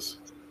for Dave's.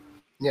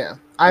 Yeah.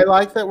 I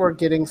like that we're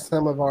getting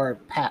some of our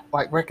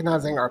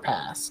recognizing our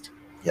past.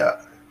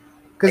 Yeah.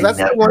 Because that's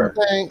the one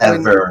thing.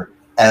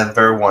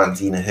 Ever want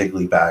Dina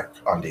Higley back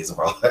on Days of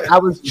Our Lives. I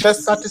was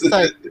just about to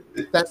say,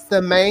 that's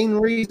the main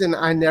reason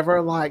I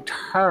never liked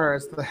her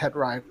as the head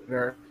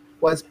writer,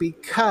 was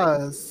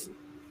because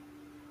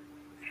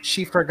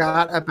she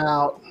forgot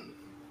about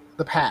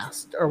the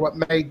past or what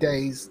made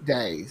Days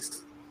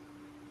days.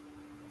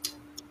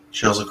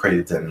 She also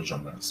created damage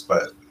on this,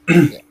 but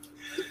yeah.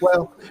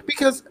 Well,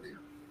 because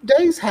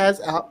Days has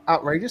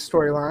outrageous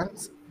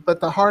storylines, but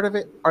the heart of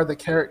it are the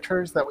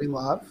characters that we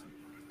love,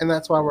 and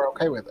that's why we're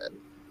okay with it.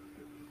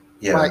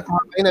 Yeah. Like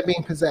Marlena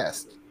being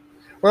possessed.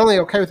 We're only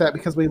okay with that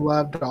because we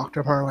love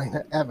Dr.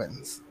 Marlena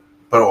Evans.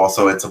 But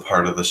also it's a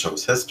part of the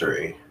show's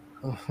history.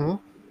 Mm-hmm.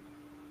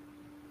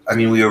 I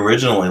mean, we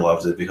originally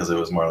loved it because it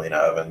was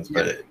Marlena Evans,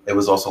 but it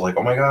was also like,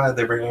 oh my God,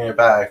 they're bringing it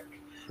back.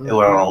 Mm-hmm. It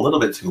went on a little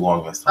bit too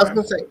long this time. I was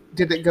going to say,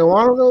 did it go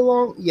on a little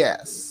long?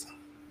 Yes.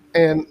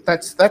 And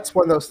that's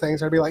one of those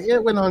things I'd be like, yeah,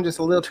 it went on just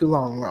a little too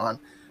long, Ron.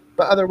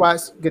 But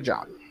otherwise, good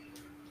job.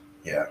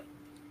 Yeah.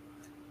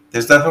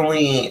 There's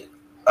definitely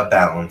a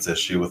balance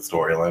issue with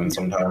storyline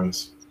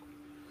sometimes.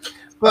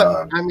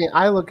 But, I mean,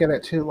 I look at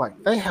it too,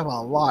 like, they have a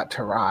lot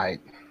to write.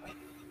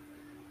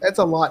 That's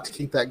a lot to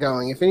keep that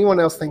going. If anyone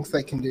else thinks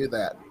they can do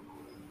that,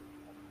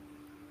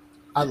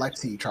 I'd like to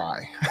see you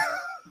try.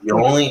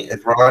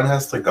 If Ron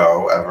has to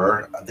go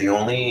ever,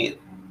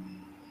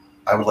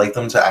 I would like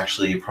them to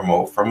actually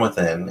promote from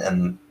within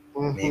and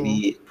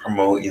maybe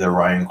promote either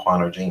Ryan,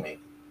 Kwan, or Jamie.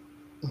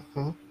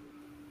 Mm-hmm.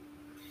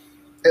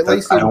 At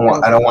least I don't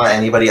want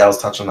anybody else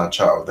touching that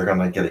show. They're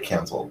gonna get it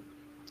canceled.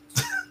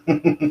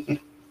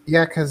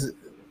 Yeah, because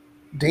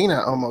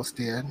Dina almost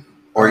did.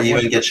 Or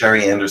even get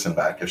Sherry Anderson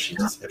back if she.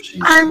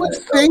 I was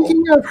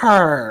thinking of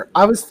her.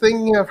 I was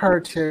thinking of her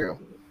too.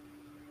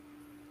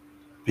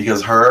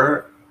 Because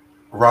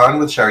Ron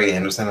with Sherry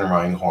Anderson and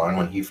Ryan Kwan,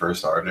 when he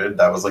first started,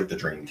 that was like the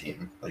dream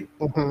team. Like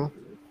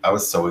I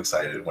was so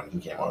excited when he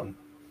came on.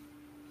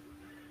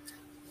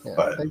 Yeah,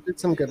 but they did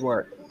some good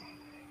work.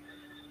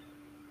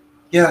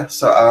 Yeah,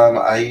 so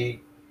I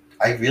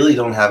really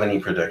don't have any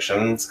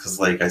predictions because,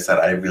 like I said,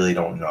 I really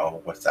don't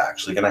know what's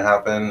actually going to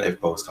happen, if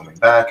Bo's coming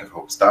back, if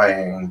Hope's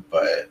dying,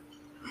 but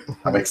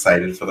I'm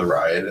excited for the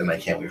ride, and I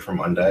can't wait for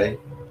Monday.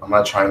 I'm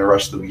not trying to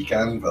rush the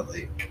weekend, but,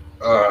 like,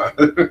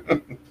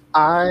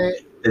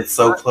 it's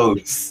so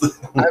close.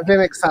 I've been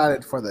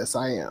excited for this.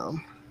 I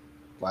am.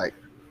 Like,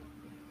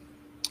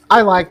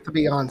 I like the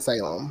Beyond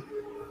Salem.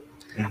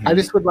 Mm-hmm. I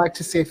just would like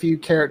to see a few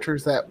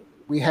characters that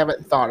we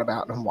haven't thought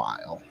about in a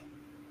while.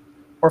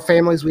 Or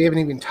families we haven't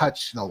even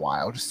touched in a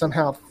while. Just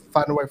somehow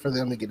find a way for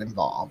them to get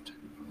involved.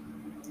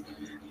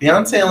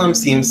 Beyond Salem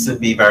seems to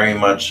be very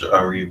much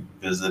a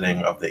revisiting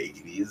of the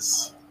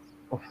 80s.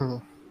 Mm-hmm.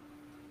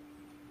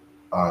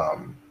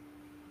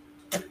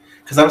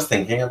 Because I was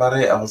thinking about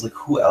it, I was like,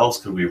 who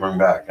else could we bring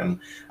back? And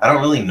I don't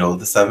really know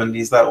the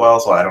 70s that well,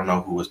 so I don't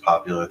know who was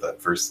popular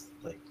that first,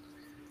 like,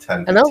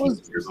 10, 15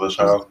 years of the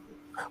show.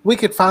 We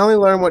could finally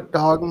learn what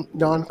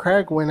Don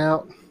Craig went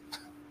out.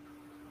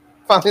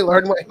 Finally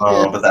learned what he did.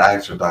 Oh, but the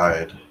actor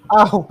died.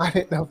 Oh, I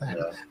didn't know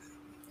that.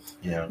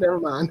 Yeah. Never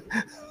mind.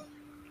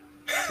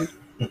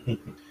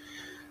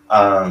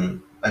 I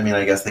mean,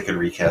 I guess they could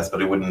recast,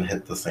 but it wouldn't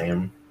hit the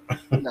same.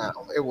 No,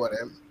 it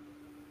wouldn't.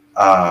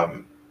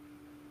 Oh,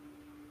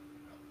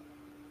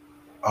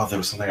 there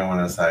was something I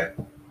wanted to say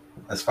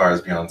as far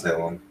as Beyond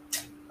Salem.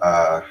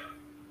 The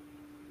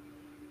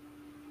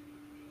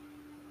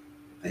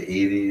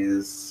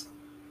 80s.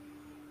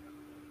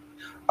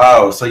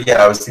 Oh, so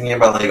yeah, I was thinking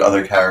about like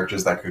other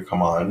characters that could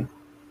come on.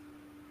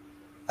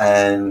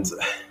 And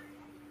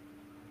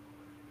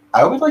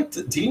I would like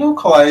to. Do you know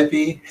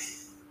Calliope?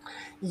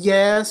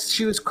 Yes,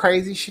 she was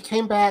crazy. She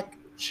came back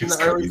She in was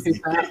the early crazy.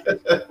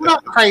 2000s.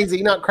 Not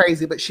crazy, not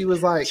crazy, but she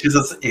was like She's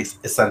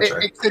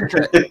eccentric.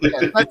 eccentric.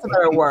 Yes, that's a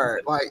better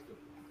word. Like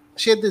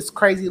she had this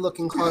crazy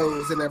looking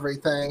clothes and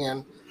everything,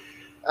 and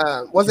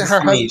wasn't her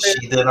Excuse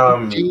me,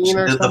 husband she Gene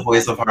or did the something?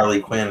 voice of Harley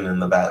Quinn in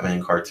the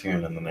Batman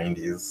cartoon in the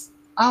 90s.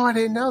 Oh, I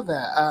didn't know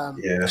that.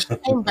 Yeah. She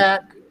came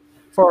back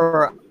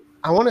for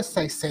I want to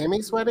say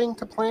Sammy's wedding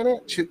to plan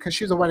it because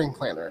she was a wedding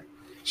planner.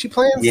 She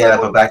planned Yeah, but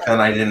someone. back then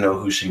I didn't know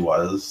who she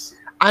was.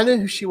 I knew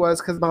who she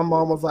was because my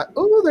mom was like,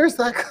 "Oh, there's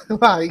that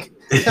like."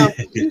 Tell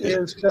me she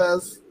is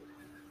just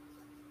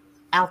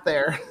out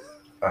there,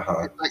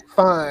 Uh-huh. like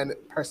fun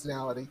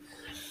personality.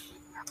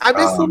 I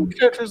miss little Um,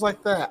 characters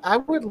like that. I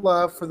would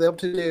love for them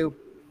to do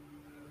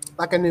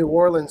like a New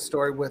Orleans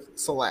story with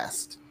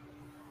Celeste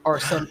or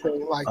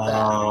something like that.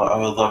 I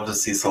would love to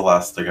see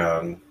Celeste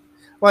again.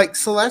 Like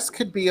Celeste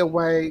could be a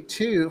way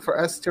too for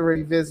us to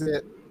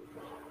revisit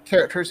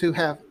characters who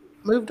have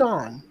moved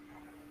on.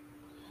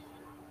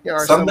 You know,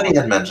 or Somebody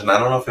someone. had mentioned, I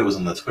don't know if it was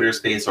in the Twitter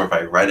space or if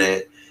I read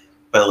it,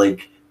 but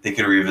like they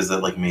could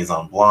revisit like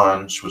Maison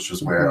Blanche, which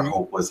was where Mhm.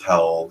 Hope was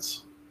held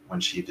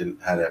when she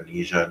didn't had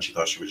amnesia and she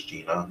thought she was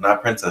Gina,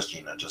 not Princess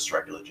Gina, just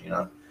regular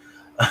Gina.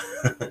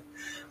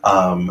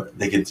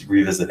 They could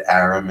revisit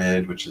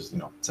Aramid, which is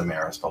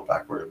Tamara spelled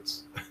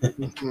backwards.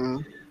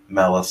 Mhm.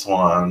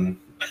 Meliswan.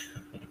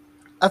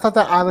 I thought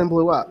that island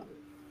blew up.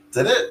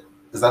 Did it?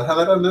 Is that how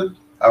that ended?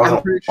 I I'm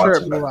wasn't pretty sure it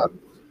watching blew back up. then.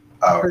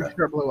 I'm Oh, pretty okay.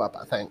 sure it blew up.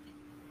 I think.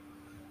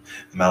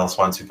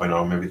 Meliswan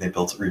 2.0. Maybe they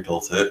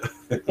rebuilt it.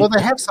 Well,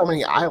 they have so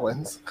many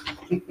islands.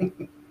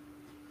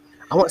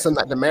 I want some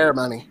of that Demare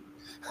money.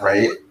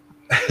 Right?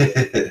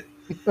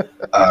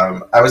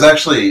 I was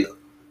actually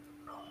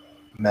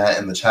Matt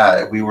in the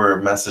chat. We were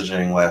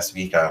messaging last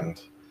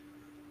weekend,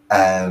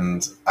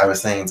 and I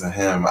was saying to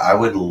him, I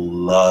would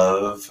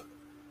love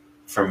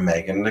for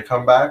Megan to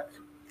come back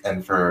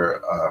and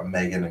for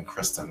Megan and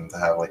Kristen to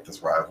have like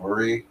this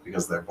rivalry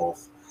because they're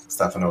both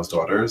Stefano's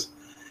daughters,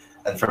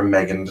 and for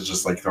Megan to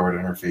just like throw it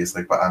in her face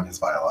like, but I'm his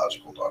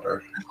biological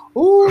daughter.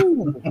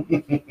 Ooh.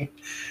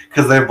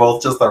 Because they're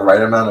both just the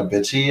right amount of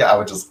bitchy. I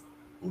would just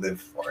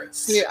live for it.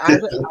 See, I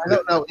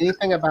don't know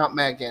anything about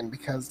Megan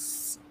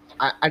because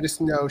I just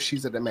know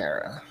she's a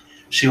Demara.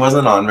 She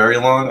wasn't on very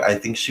long. I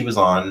think she was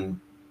on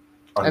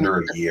And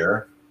under a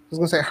year. I was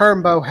gonna say her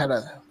and Bo had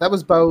that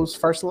was Bo's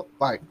first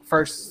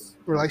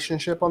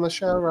relationship on the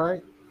show,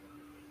 right?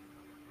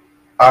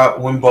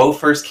 When Bo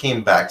first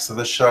came back to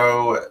the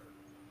show,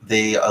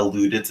 they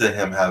alluded to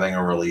him having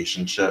a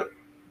relationship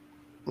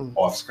Mm.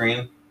 off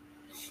screen,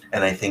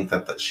 and I think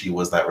that she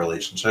was that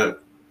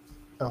relationship.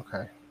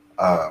 Okay.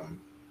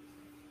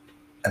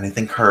 And I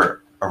think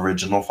her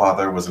original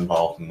father was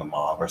involved in the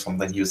mob or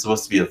something. He was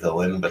supposed to be a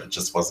villain, but it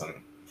just wasn't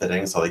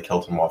fitting, so they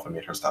killed him off and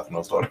made her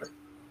Stefano's daughter.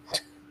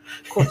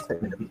 Of course they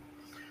did.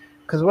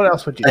 Because what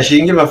else would you And do? she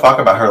didn't give a fuck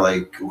about her,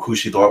 like, who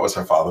she thought was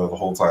her father the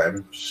whole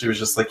time. She was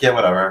just like, yeah,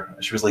 whatever.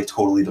 She was, like,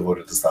 totally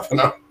devoted to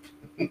Stefano.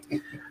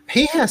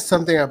 He has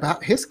something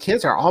about his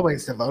kids are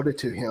always devoted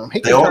to him.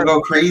 They all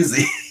go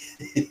crazy.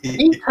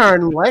 He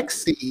turned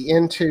Lexi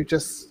into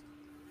just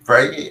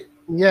right?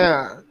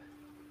 yeah,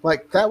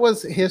 like that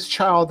was his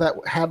child that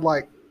had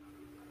like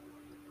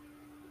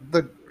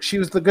she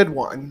was the good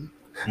one.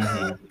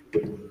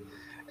 Mm-hmm.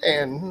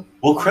 And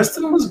well,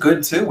 Kristen was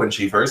good too when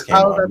she first came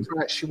oh, on. that's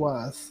right, she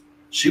was.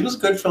 She was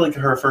good for like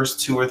her first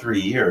 2 or 3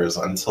 years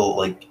until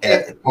like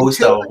post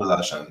Devil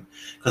Possession.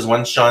 Because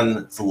once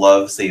Sean's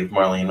love saved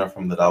Marlena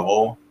from the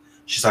devil,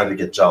 she started to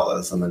get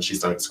jealous, and then she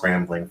started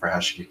scrambling for how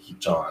she could keep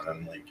John,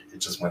 and like it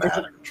just went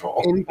out of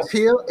control.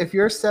 Until if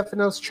you're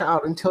Stefano's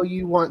child, until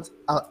you want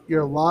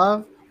your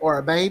love or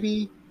a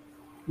baby,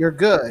 you're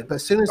good. But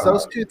as soon as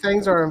those two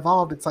things are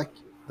involved, it's like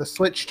the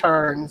switch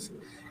turns,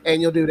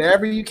 and you'll do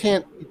whatever you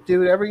can, do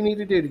whatever you need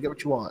to do to get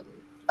what you want.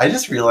 I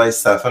just realized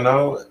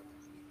Stefano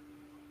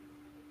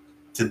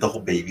did the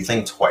whole baby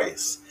thing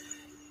twice.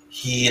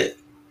 He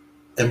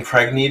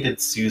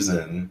impregnated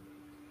Susan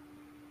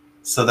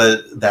so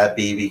that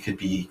baby could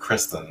be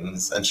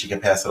Kristen's and she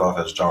could pass it off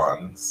as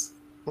John's.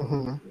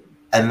 Mm-hmm.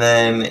 And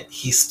then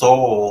he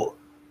stole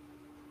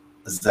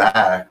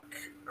Zach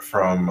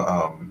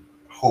from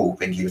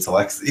Hope and gave it to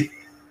Lexi.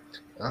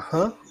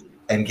 Uh-huh.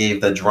 And gave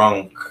the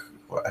drunk,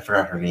 I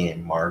forgot her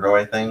name, Margot,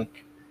 I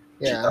think.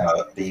 Yeah.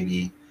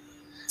 Baby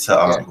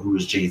to who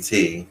was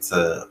JT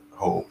to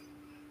Hope.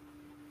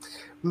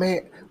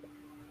 Man,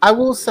 I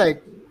will say,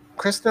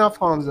 Kristen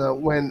Alfonso,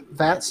 when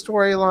that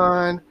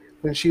storyline,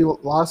 when she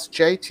lost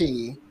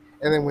JT,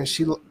 and then when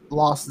she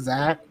lost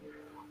Zach,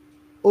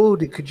 oh,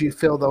 could you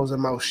feel those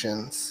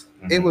emotions?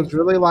 Mm-hmm. It was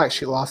really like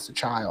she lost a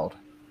child.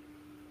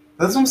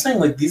 That's what I'm saying.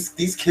 Like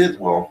these kids,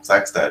 well,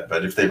 Zach's dead,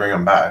 but if they bring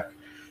him back,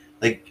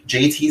 like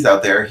JT's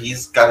out there, he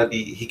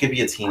could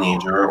be a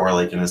teenager or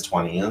like in his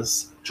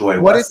 20s. Joy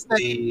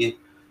Wesley.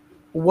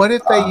 What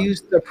if they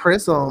use the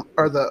prism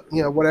or the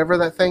whatever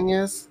that thing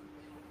is?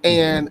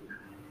 And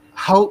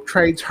Hope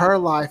trades her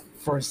life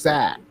for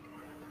Zach.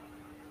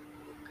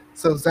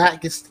 So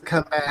Zach gets to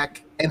come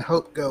back and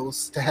Hope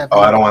goes to heaven.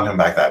 Oh, I don't want him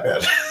back that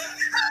bad.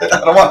 I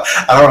don't want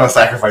to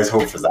sacrifice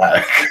Hope for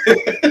Zach.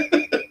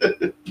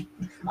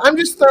 I'm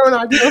just throwing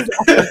ideas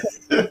out.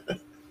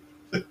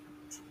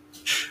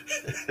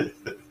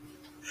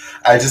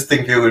 I just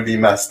think it would be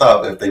messed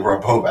up if they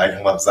brought Bo back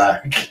and left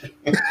Zach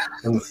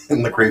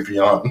in the Great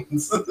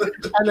Beyonds.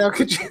 I know.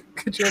 Could you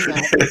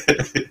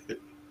imagine?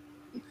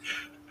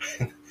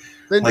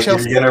 Then Like,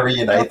 Chelsea, if you're gonna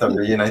reunite them,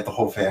 reunite the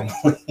whole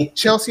family.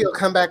 Chelsea will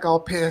come back all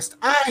pissed.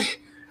 I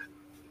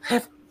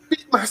have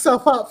beat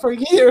myself up for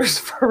years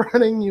for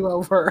running you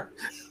over.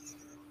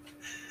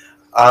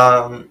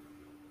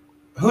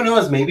 Who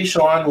knows? Maybe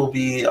Sean will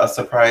be a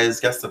surprise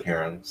guest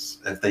appearance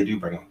if they do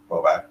bring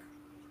Bo back.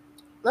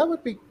 That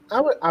would be.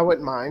 I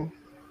wouldn't mind.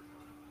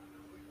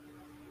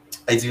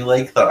 I do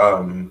like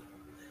the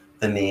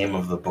name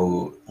of the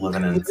boat,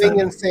 Living in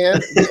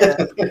Sin. Yeah.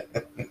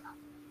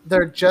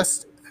 They're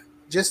just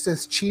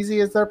as cheesy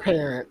as their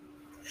parent.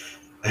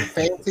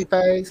 Fancy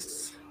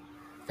Face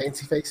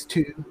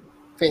 2,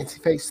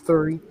 Fancy Face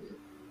 3.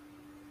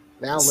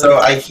 Now, so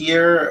I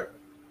hear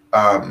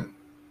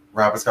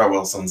Robert Scott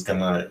Wilson's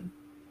gonna.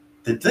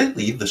 Did they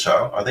leave the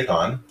show? Are they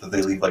gone? Did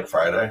they leave like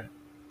Friday?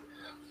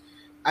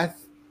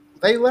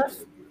 They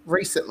left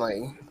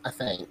recently, I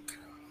think.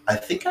 I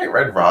think I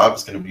read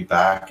Rob's gonna be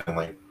back in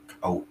like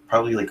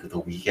probably like the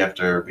week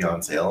after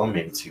Beyond Salem,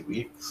 maybe 2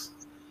 weeks.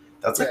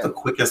 That's like the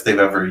quickest they've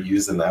ever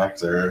used an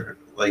actor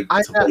like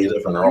to play a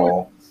different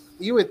role.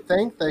 You would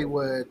think they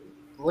would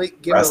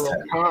give it a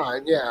little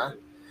time. Yeah,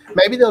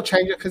 maybe they'll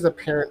change it because of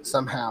parents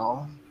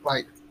somehow.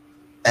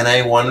 And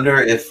I wonder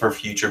if for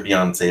future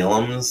Beyond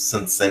Salems,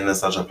 since Sin is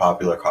such a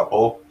popular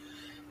couple,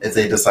 if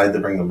they decide to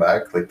bring them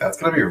back, like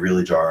that's gonna be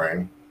really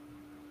jarring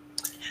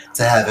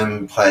to have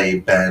him play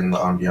Ben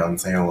on Beyond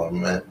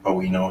Salem, but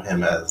we know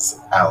him as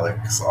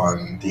Alex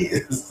on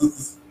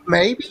Days.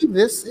 Maybe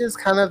this is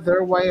kind of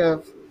their way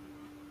of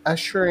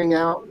ushering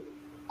out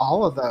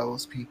all of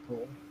those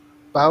people.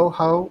 Bo,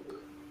 Hope.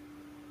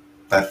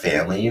 That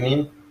family, you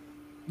mean?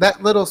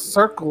 That little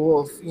circle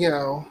of,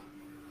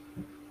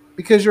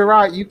 because you're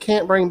right, you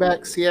can't bring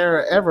back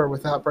Sierra ever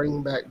without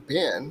bringing back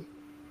Ben.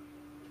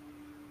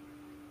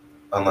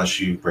 Unless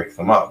you break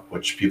them up,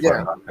 which people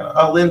are not going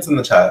to. Oh, Lynn's in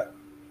the chat.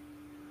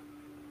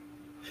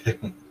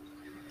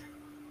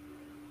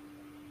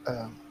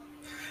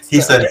 He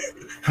said,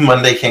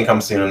 Monday can't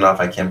come soon enough.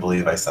 I can't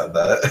believe I said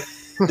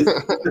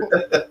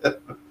that.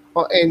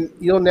 Well, and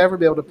you'll never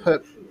be able to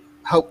put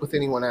Hope with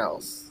anyone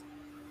else,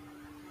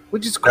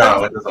 which is crazy.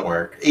 No, it doesn't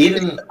work.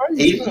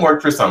 Aiden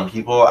worked for some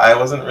people. I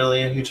wasn't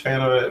really a huge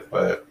fan of it,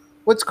 but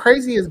what's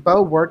crazy is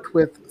Bo worked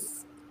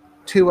with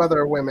 2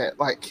 other women.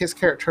 Like, his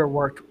character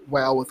worked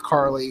well with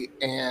Carly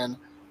and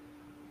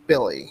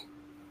Billy.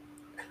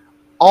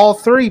 All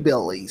 3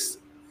 Billies,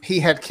 he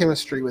had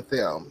chemistry with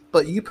them.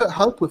 But you put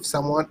Hope with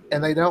someone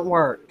and they don't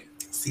work.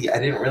 See, I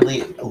didn't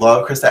really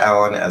love Krista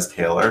Allen as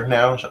Taylor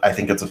now. I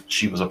think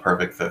she was a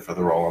perfect fit for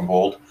the role on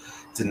Bold.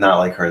 Did not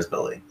like her as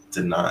Billy.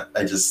 Did not.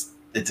 It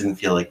didn't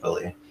feel like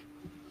Billy.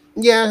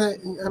 Yeah,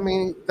 I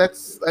mean,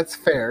 that's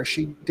fair.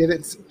 She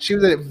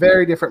was a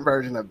very different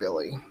version of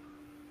Billy.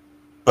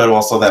 But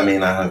also that may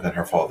not have been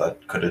her fault.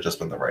 That could have just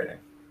been the writing.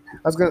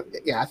 I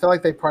feel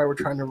like they probably were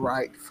trying to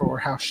write for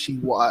how she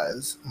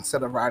was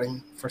instead of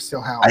writing for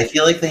still how. I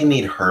feel like they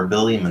made her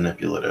Billy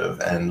manipulative,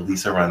 and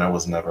Lisa Rinna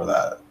was never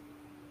that.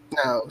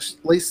 No,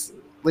 Lisa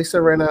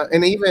Rinna,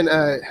 and even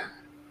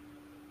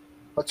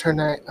what's her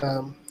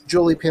name?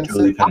 Julie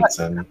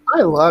Pinson.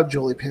 I love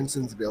Julie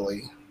Pinson's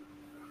Billy.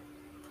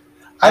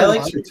 I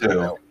liked her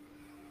too.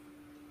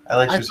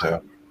 I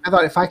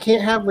thought if I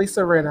can't have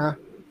Lisa Rinna,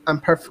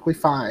 I'm perfectly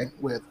fine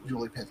with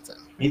Julie Pinson.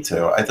 Me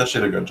too. I thought she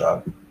did a good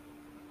job.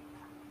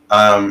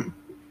 And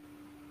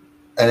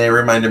it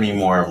reminded me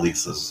more of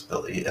Lisa's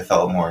Billy. It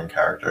felt more in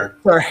character.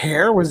 Her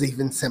hair was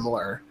even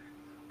similar.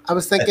 I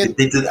was thinking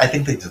I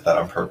think they did that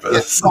on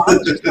purpose. I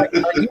was just like,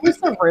 are you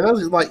Lisa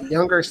Rinna's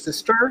younger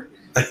sister?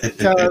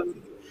 Because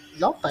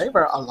y'all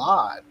favor a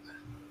lot.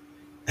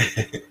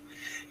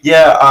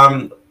 Yeah,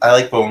 I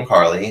like Bo and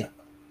Carly.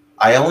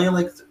 I only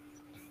liked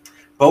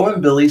Bo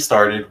and Billy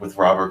started with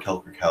Robert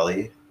Kilker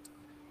Kelly,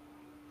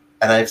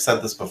 and I've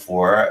said this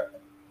before.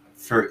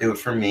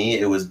 For me,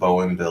 it was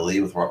Bo and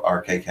Billy with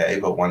RKK.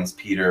 But once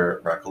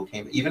Peter Reckel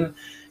came, even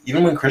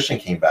when Christian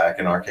came back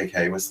and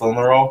RKK was still in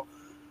the role,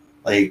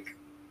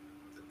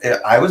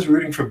 I was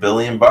rooting for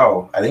Billy and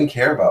Bo. I didn't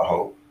care about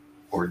Hope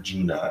or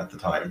Gina at the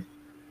time.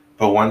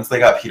 But once they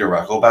got Peter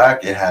Reckel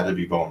back, it had to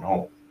be Bo and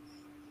Hope.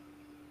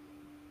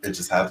 It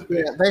just had to be.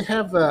 Yeah, they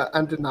have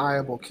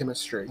undeniable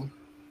chemistry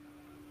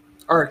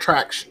or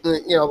attraction.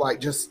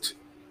 Just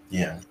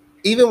yeah.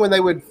 Even when they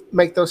would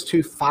make those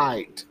 2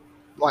 fight,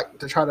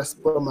 to try to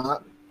split them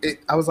up,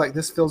 I was like,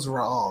 this feels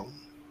wrong.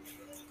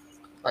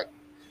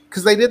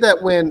 Because they did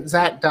that when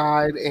Zach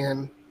died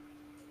and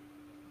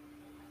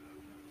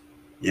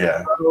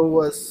Bo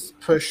was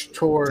pushed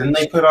towards. Didn't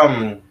they put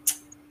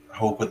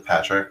Hope with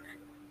Patrick?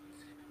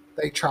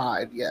 They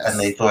tried, yes. And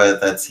they thought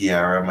that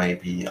Sierra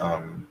might be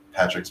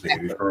Patrick's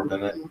baby for a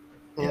minute.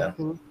 Yeah.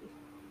 Mm-hmm.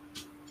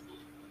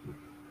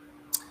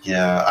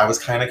 Yeah, I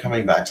was kind of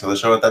coming back to the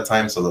show at that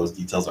time, so those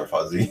details are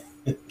fuzzy.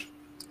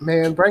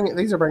 Man,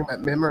 these are bringing back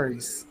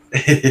memories.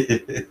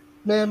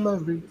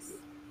 Memories.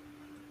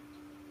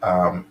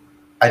 I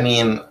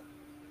mean,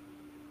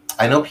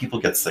 I know people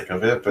get sick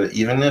of it, but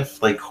even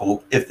if like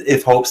Hope,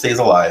 if Hope stays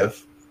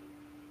alive,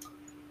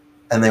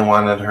 and they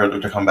wanted her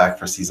to come back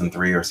for season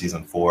 3 or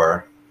season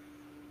 4,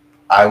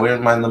 I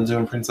wouldn't mind them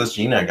doing Princess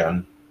Gina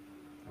again.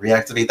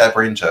 Reactivate that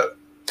brain chip.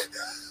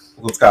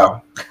 Let's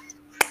go.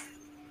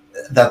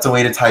 That's a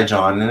way to tie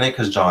John in it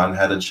because John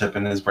had a chip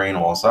in his brain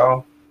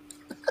also.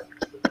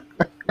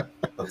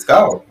 Let's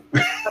go.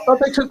 I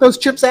thought they took those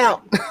chips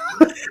out.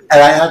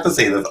 And I have to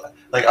say this,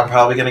 like, I'm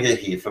probably gonna get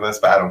hate for this,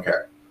 but I don't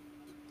care.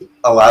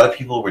 A lot of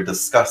people were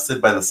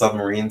disgusted by the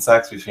submarine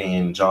sex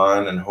between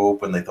John and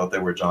Hope when they thought they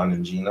were John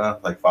and Gina,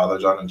 like Father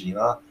John and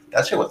Gina.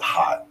 That shit was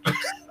hot.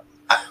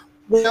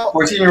 Well,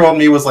 14-year-old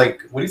me was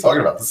like, what are you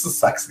talking about? This is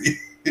sexy.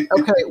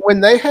 Okay,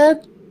 when they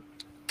had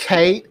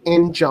Kate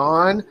and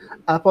John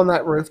up on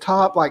that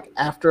rooftop, like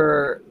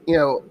after,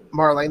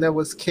 Marlena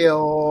was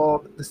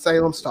killed, the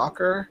Salem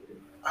stalker.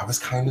 I was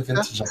kind of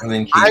into John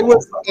and Kate. I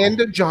was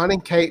into John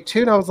and Kate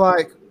too, and I was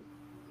like,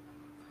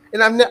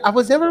 and I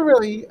was never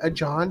really a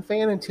John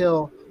fan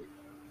until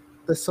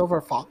the Silver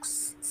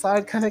Fox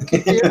side kind of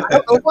kicked in. I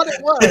don't know what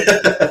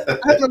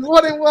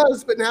it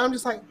was. But now I'm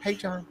just like, hey,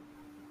 John.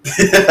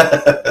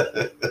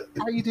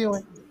 How you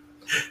doing?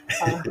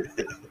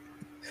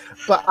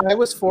 But I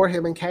was for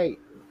him and Kate.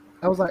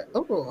 I was like,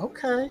 oh,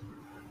 okay.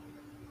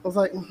 I was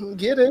like,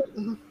 get it.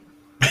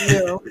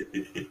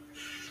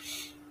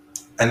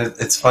 And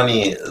it's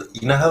funny.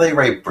 You know how they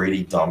write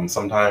Brady dumb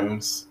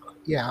sometimes?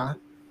 Yeah.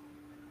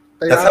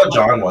 That's how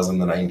John was in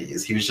the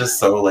 90s. He was just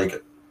so,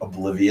 like,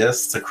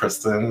 oblivious to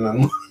Kristen.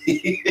 And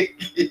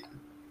they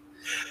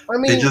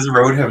just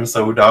wrote him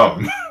so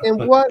dumb.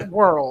 In what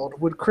world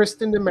would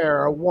Kristen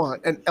DeMera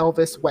want an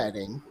Elvis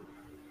wedding?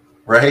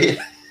 Right?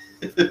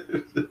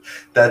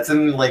 That's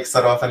like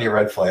set off any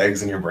red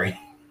flags in your brain.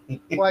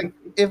 Like,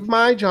 if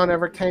my John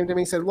ever came to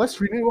me and said, let's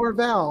renew our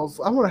vows,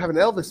 I want to have an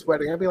Elvis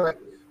wedding, I'd be like,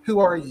 who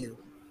are you?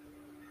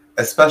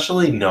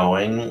 Especially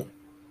knowing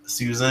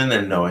Susan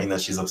and knowing that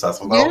she's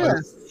obsessed with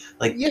Elvis.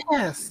 Like,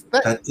 yes.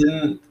 That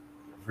didn't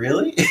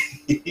really.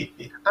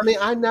 I mean,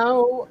 I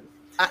know.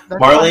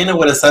 Marlena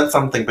would have said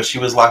something, but she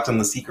was locked in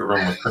the secret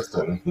room with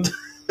Kristen.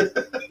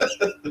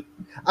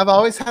 I've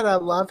always had a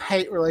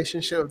love-hate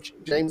relationship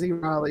with James E.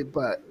 Riley,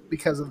 but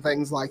because of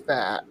things like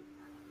that.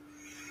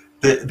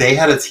 They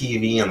had a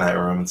TV in that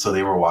room, so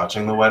they were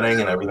watching the wedding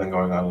and everything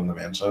going on in the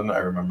mansion. I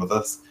remember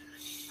this.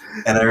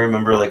 And I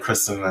remember, like,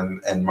 Kristen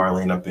and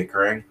Marlena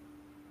bickering.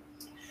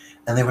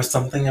 And there was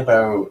something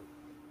about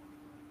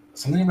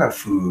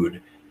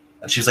food.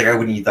 And she was like, I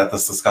wouldn't eat that.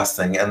 That's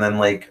disgusting. And then,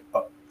 like,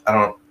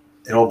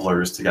 it all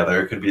blurs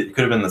together. It could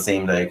have been the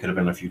same day. It could have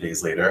been a few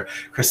days later.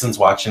 Kristen's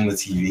watching the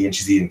TV and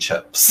she's eating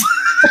chips.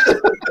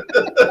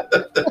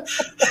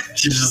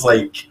 She's just,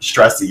 like,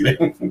 stress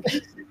eating.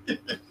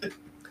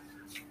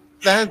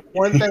 That's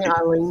one thing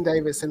Eileen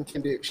Davidson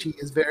can do. She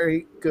is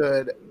very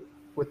good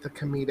with the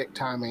comedic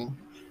timing.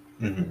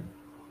 Mm-hmm.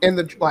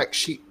 And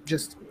she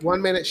just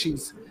 1 minute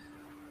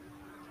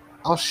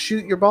I'll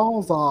shoot your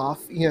balls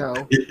off,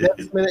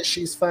 next minute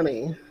she's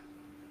funny.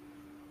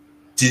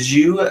 Did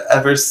you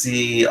ever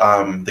see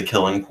The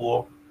Killing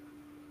Pool?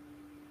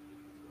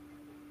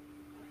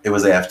 It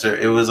was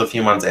a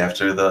few months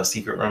after The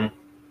Secret Room.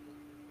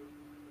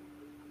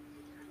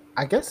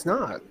 I guess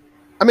not.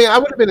 I mean, I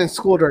would have been in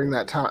school during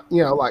that time,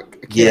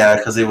 like. Yeah,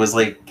 because it was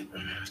like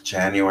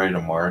January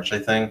to March, I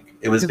think.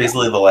 It was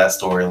basically the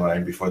last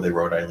storyline before they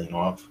wrote Eileen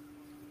off.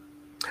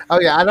 Oh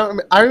yeah,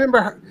 I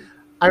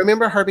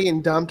remember her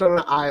being dumped on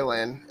an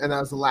island, and that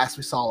was the last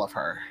we saw of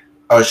her.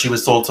 Oh, she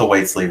was sold to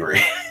white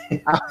slavery.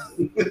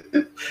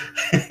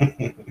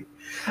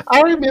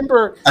 I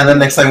remember. And then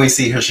next time we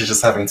see her, she's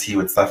just having tea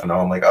with Stefano.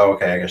 I'm like, oh,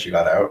 okay, I guess you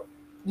got out.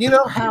 You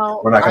know how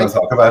we're not going to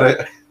talk about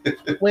it.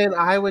 When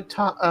I would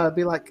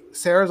be like,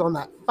 Sarah's on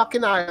that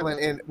fucking island,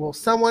 and will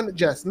someone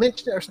just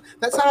mention it?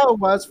 That's how it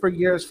was for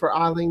years for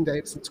Eileen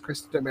Davidson's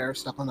Kristen DeMera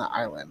stuck on that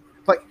island.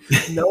 Like,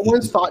 no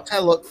one's thought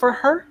to look for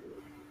her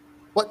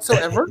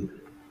whatsoever.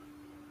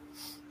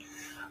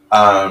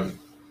 The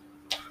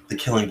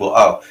Killing Pool.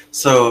 Oh,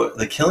 so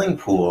The Killing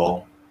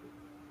Pool,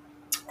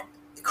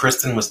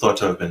 Kristen was thought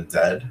to have been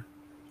dead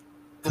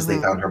because they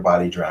found her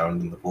body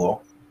drowned in the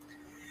pool.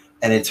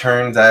 And it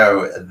turned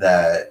out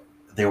that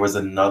there was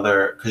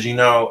another, because you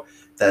know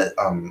that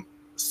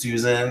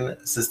Susan,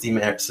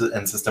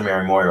 and Sister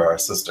Mary Moyer are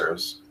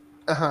sisters.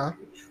 Uh-huh.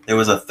 There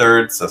was a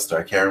third sister,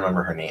 I can't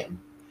remember her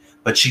name,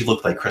 but she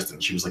looked like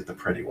Kristen. She was like the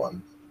pretty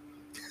one.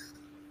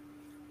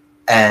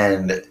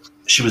 And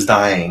she was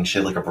dying. She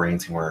had like a brain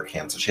tumor or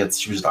cancer.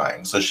 She was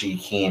dying. So she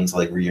came to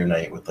like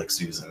reunite with like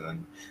Susan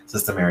and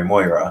Sister Mary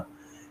Moira.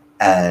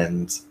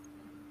 And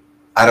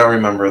I don't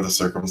remember the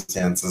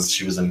circumstances.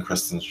 She was in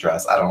Kristen's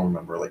dress. I don't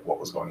remember like what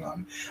was going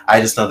on.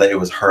 I just know that it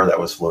was her that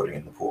was floating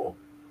in the pool.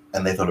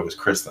 And they thought it was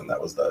Kristen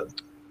that was dead.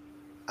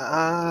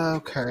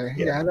 Okay.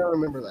 Yeah, I don't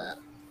remember that.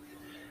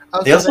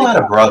 They also had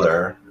a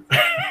brother,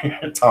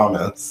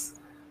 Thomas,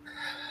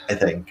 I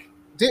think.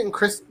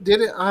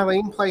 Didn't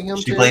Eileen play him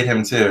She too? played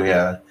him too,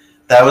 yeah.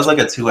 That was like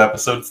a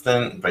 2-episode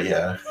stint, but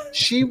yeah.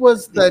 She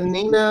was the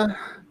Nina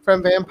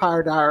from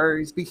Vampire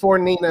Diaries before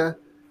Nina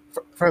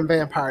from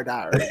Vampire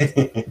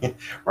Diaries.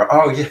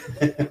 Oh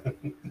yeah.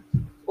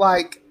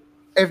 Like,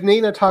 if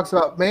Nina talks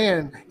about,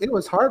 man, it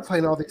was hard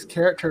playing all these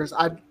characters,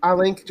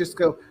 Eileen could just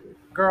go,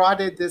 girl, I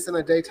did this in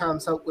a daytime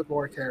soap with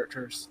more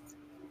characters.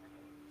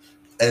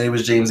 And it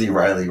was James E.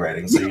 Riley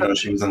writing, so you know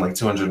she was in like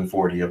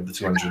 240 of the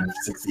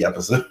 260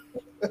 episodes.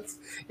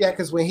 Yeah,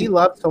 because when he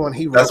loved someone,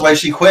 he wrote. That's why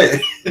she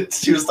quit.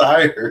 She was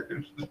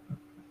tired.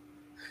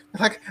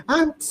 Like,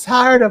 I'm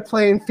tired of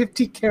playing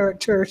 50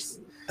 characters.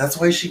 That's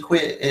why she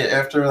quit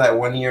after that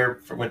 1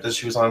 year that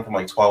she was on from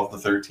like 12 to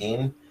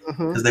 13.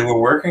 Because they were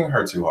working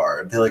her too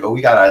hard. They're like, oh,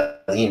 we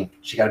got Eileen.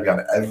 She got to be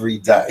on every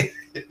day.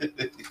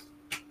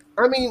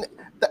 I mean,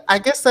 I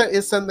guess that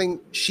is something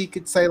she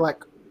could say,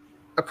 like,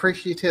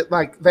 appreciative.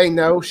 Like, they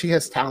know she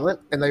has talent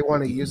and they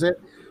want to use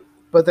it.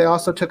 But they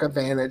also took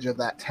advantage of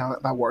that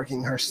talent by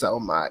working her so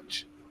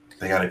much.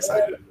 They got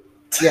excited.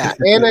 Yeah,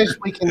 and as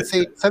we can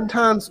see,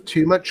 sometimes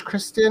too much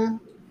Kristen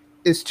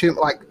is too,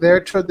 like,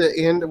 there toward the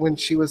end when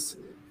she was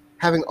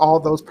having all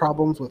those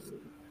problems with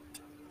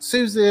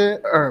Susan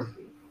or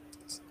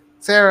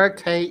Sarah,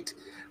 Kate,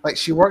 like,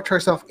 she worked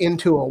herself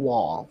into a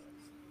wall.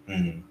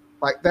 Mm-hmm.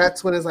 Like,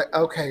 that's when it's like,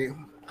 okay,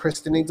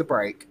 Kristen needs a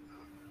break.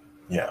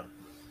 Yeah.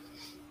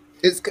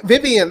 It's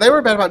Vivian. They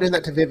were bad about doing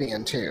that to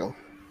Vivian too.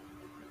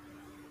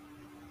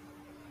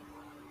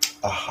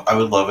 I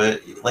would love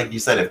it, like you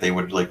said, if they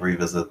would like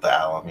revisit the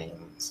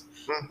Alamines,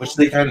 which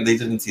they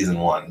did in season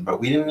 1, but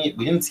we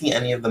didn't see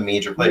any of the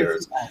major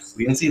players. Yes.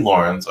 We didn't see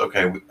Lawrence.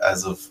 Okay,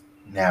 as of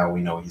now,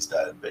 we know he's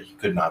dead, but he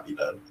could not be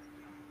dead.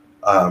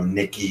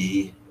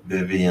 Nikki,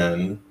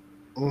 Vivian.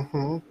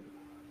 Mm-hmm.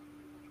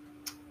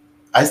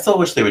 I still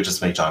wish they would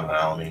just make John an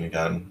Alamine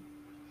again.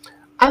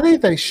 I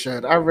think they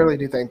should. I really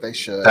do think they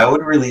should. That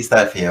would release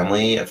that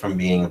family from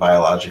being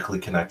biologically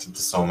connected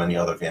to so many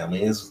other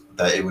families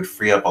that it would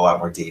free up a lot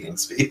more dating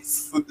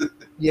space.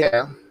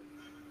 Yeah.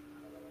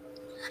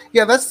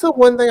 Yeah, that's the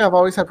one thing I've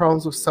always had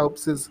problems with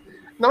soaps is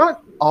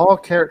not all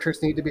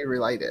characters need to be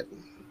related.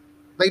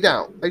 They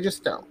don't. They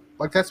just don't.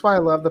 Like, that's why I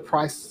love the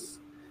Price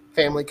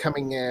family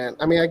coming in.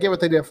 I mean, I get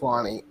what they did with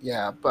Lonnie,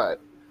 yeah, but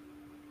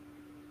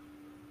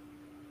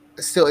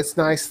still, it's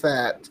nice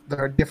that there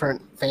are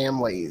different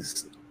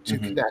families to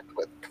connect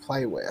with, to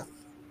play with.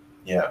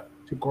 Yeah.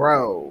 To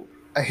grow.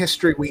 A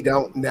history we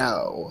don't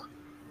know.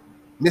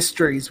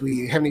 Mysteries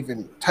we haven't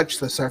even touched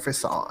the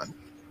surface on.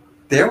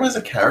 There was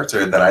a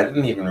character that I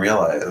didn't even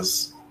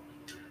realize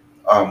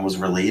was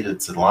related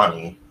to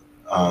Lonnie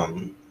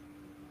from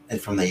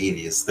the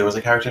 80s. There was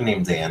a character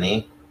named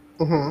Danny,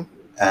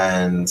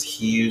 and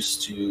he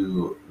used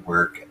to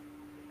work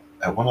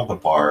at one of the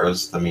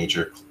bars, the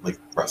major like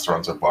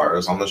restaurants or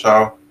bars on the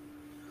show.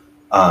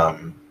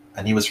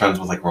 And he was friends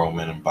with like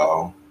Roman and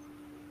Bo.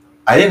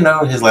 I didn't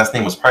know his last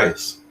name was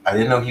Price. I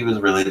didn't know he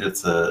was related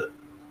to.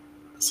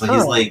 So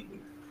he's like,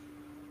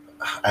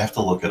 I have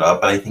to look it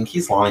up, but I think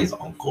he's Lonnie's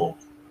uncle.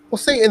 Well,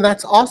 see, and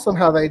that's awesome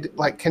how they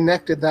like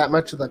connected that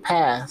much of the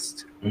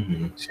past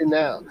to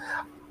now.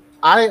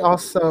 I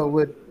also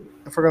would,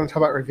 if we're going to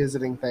talk about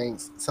revisiting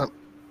things,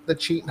 the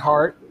Cheating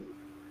Heart.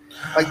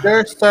 Like, there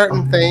are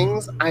certain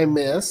things I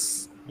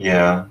miss.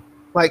 Yeah.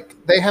 Like,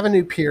 they have a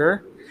new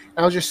pier.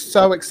 I was just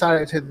so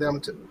excited to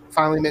them to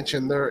finally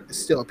mention there is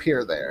still a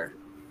pier there.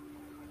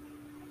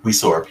 We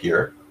saw a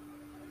pier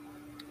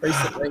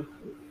recently.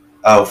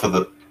 Oh,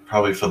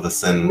 probably for the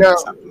Sin. No.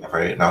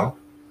 Right? No?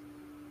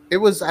 It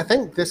was, I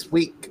think, this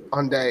week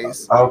on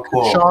days. Oh,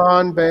 cool.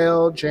 Sean,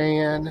 Belle,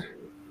 Jan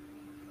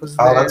was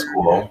there. Oh, that's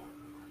cool.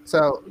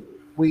 So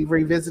we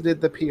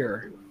revisited the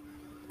pier.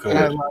 Good.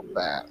 And I love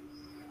that.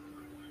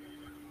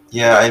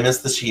 Yeah, I miss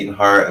the Cheating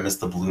Heart. I miss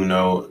the Blue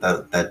Note,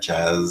 that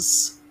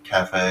jazz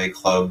cafe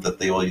club that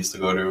they all used to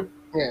go to.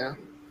 Yeah.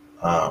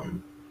 I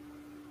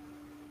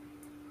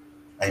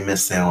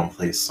miss Salem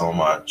Place so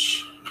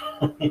much.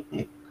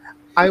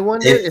 I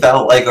wonder it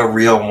felt like a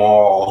real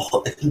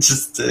mall. It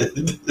just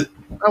did.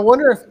 I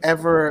wonder if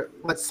ever,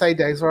 let's say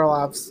Days of Our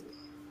Lives,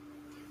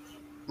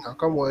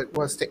 knock on wood,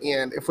 was to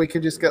end, if we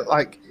could just get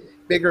like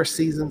bigger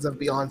seasons of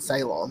Beyond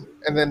Salem,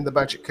 and then the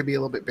budget could be a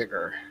little bit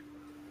bigger.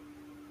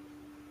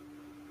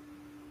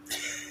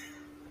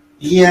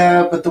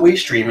 Yeah, but the way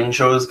streaming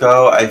shows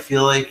go, I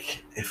feel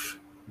like if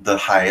the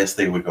highest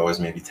they would go is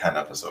maybe 10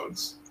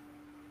 episodes.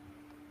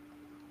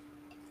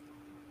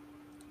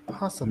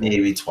 Possibly.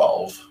 Maybe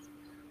 12.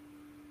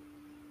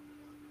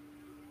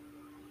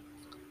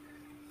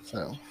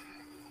 So.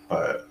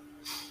 But.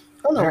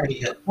 I don't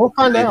know. We'll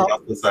find out.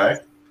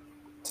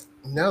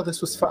 No,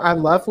 this was fun. I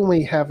love when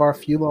we have our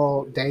few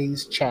little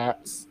days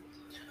chats.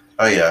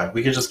 Oh, yeah.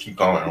 We could just keep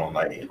going all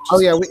night.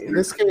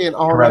 This could be an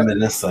all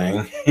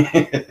reminiscing.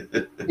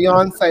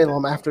 Beyond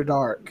Salem after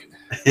dark.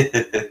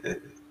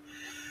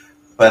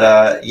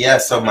 But yeah,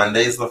 so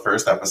Monday's the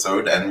first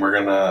episode, and we're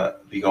gonna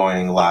be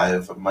going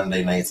live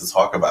Monday night to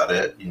talk about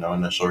it.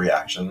 Initial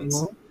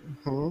reactions,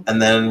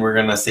 and then we're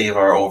gonna save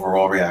our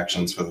overall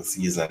reactions for the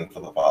season for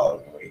the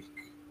following week.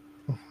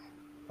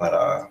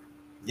 But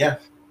yeah.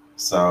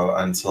 So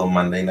until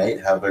Monday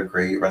night, have a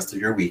great rest of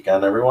your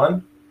weekend,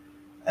 everyone.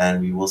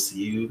 And we will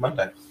see you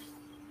Monday.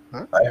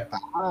 Huh? Bye.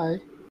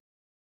 Bye.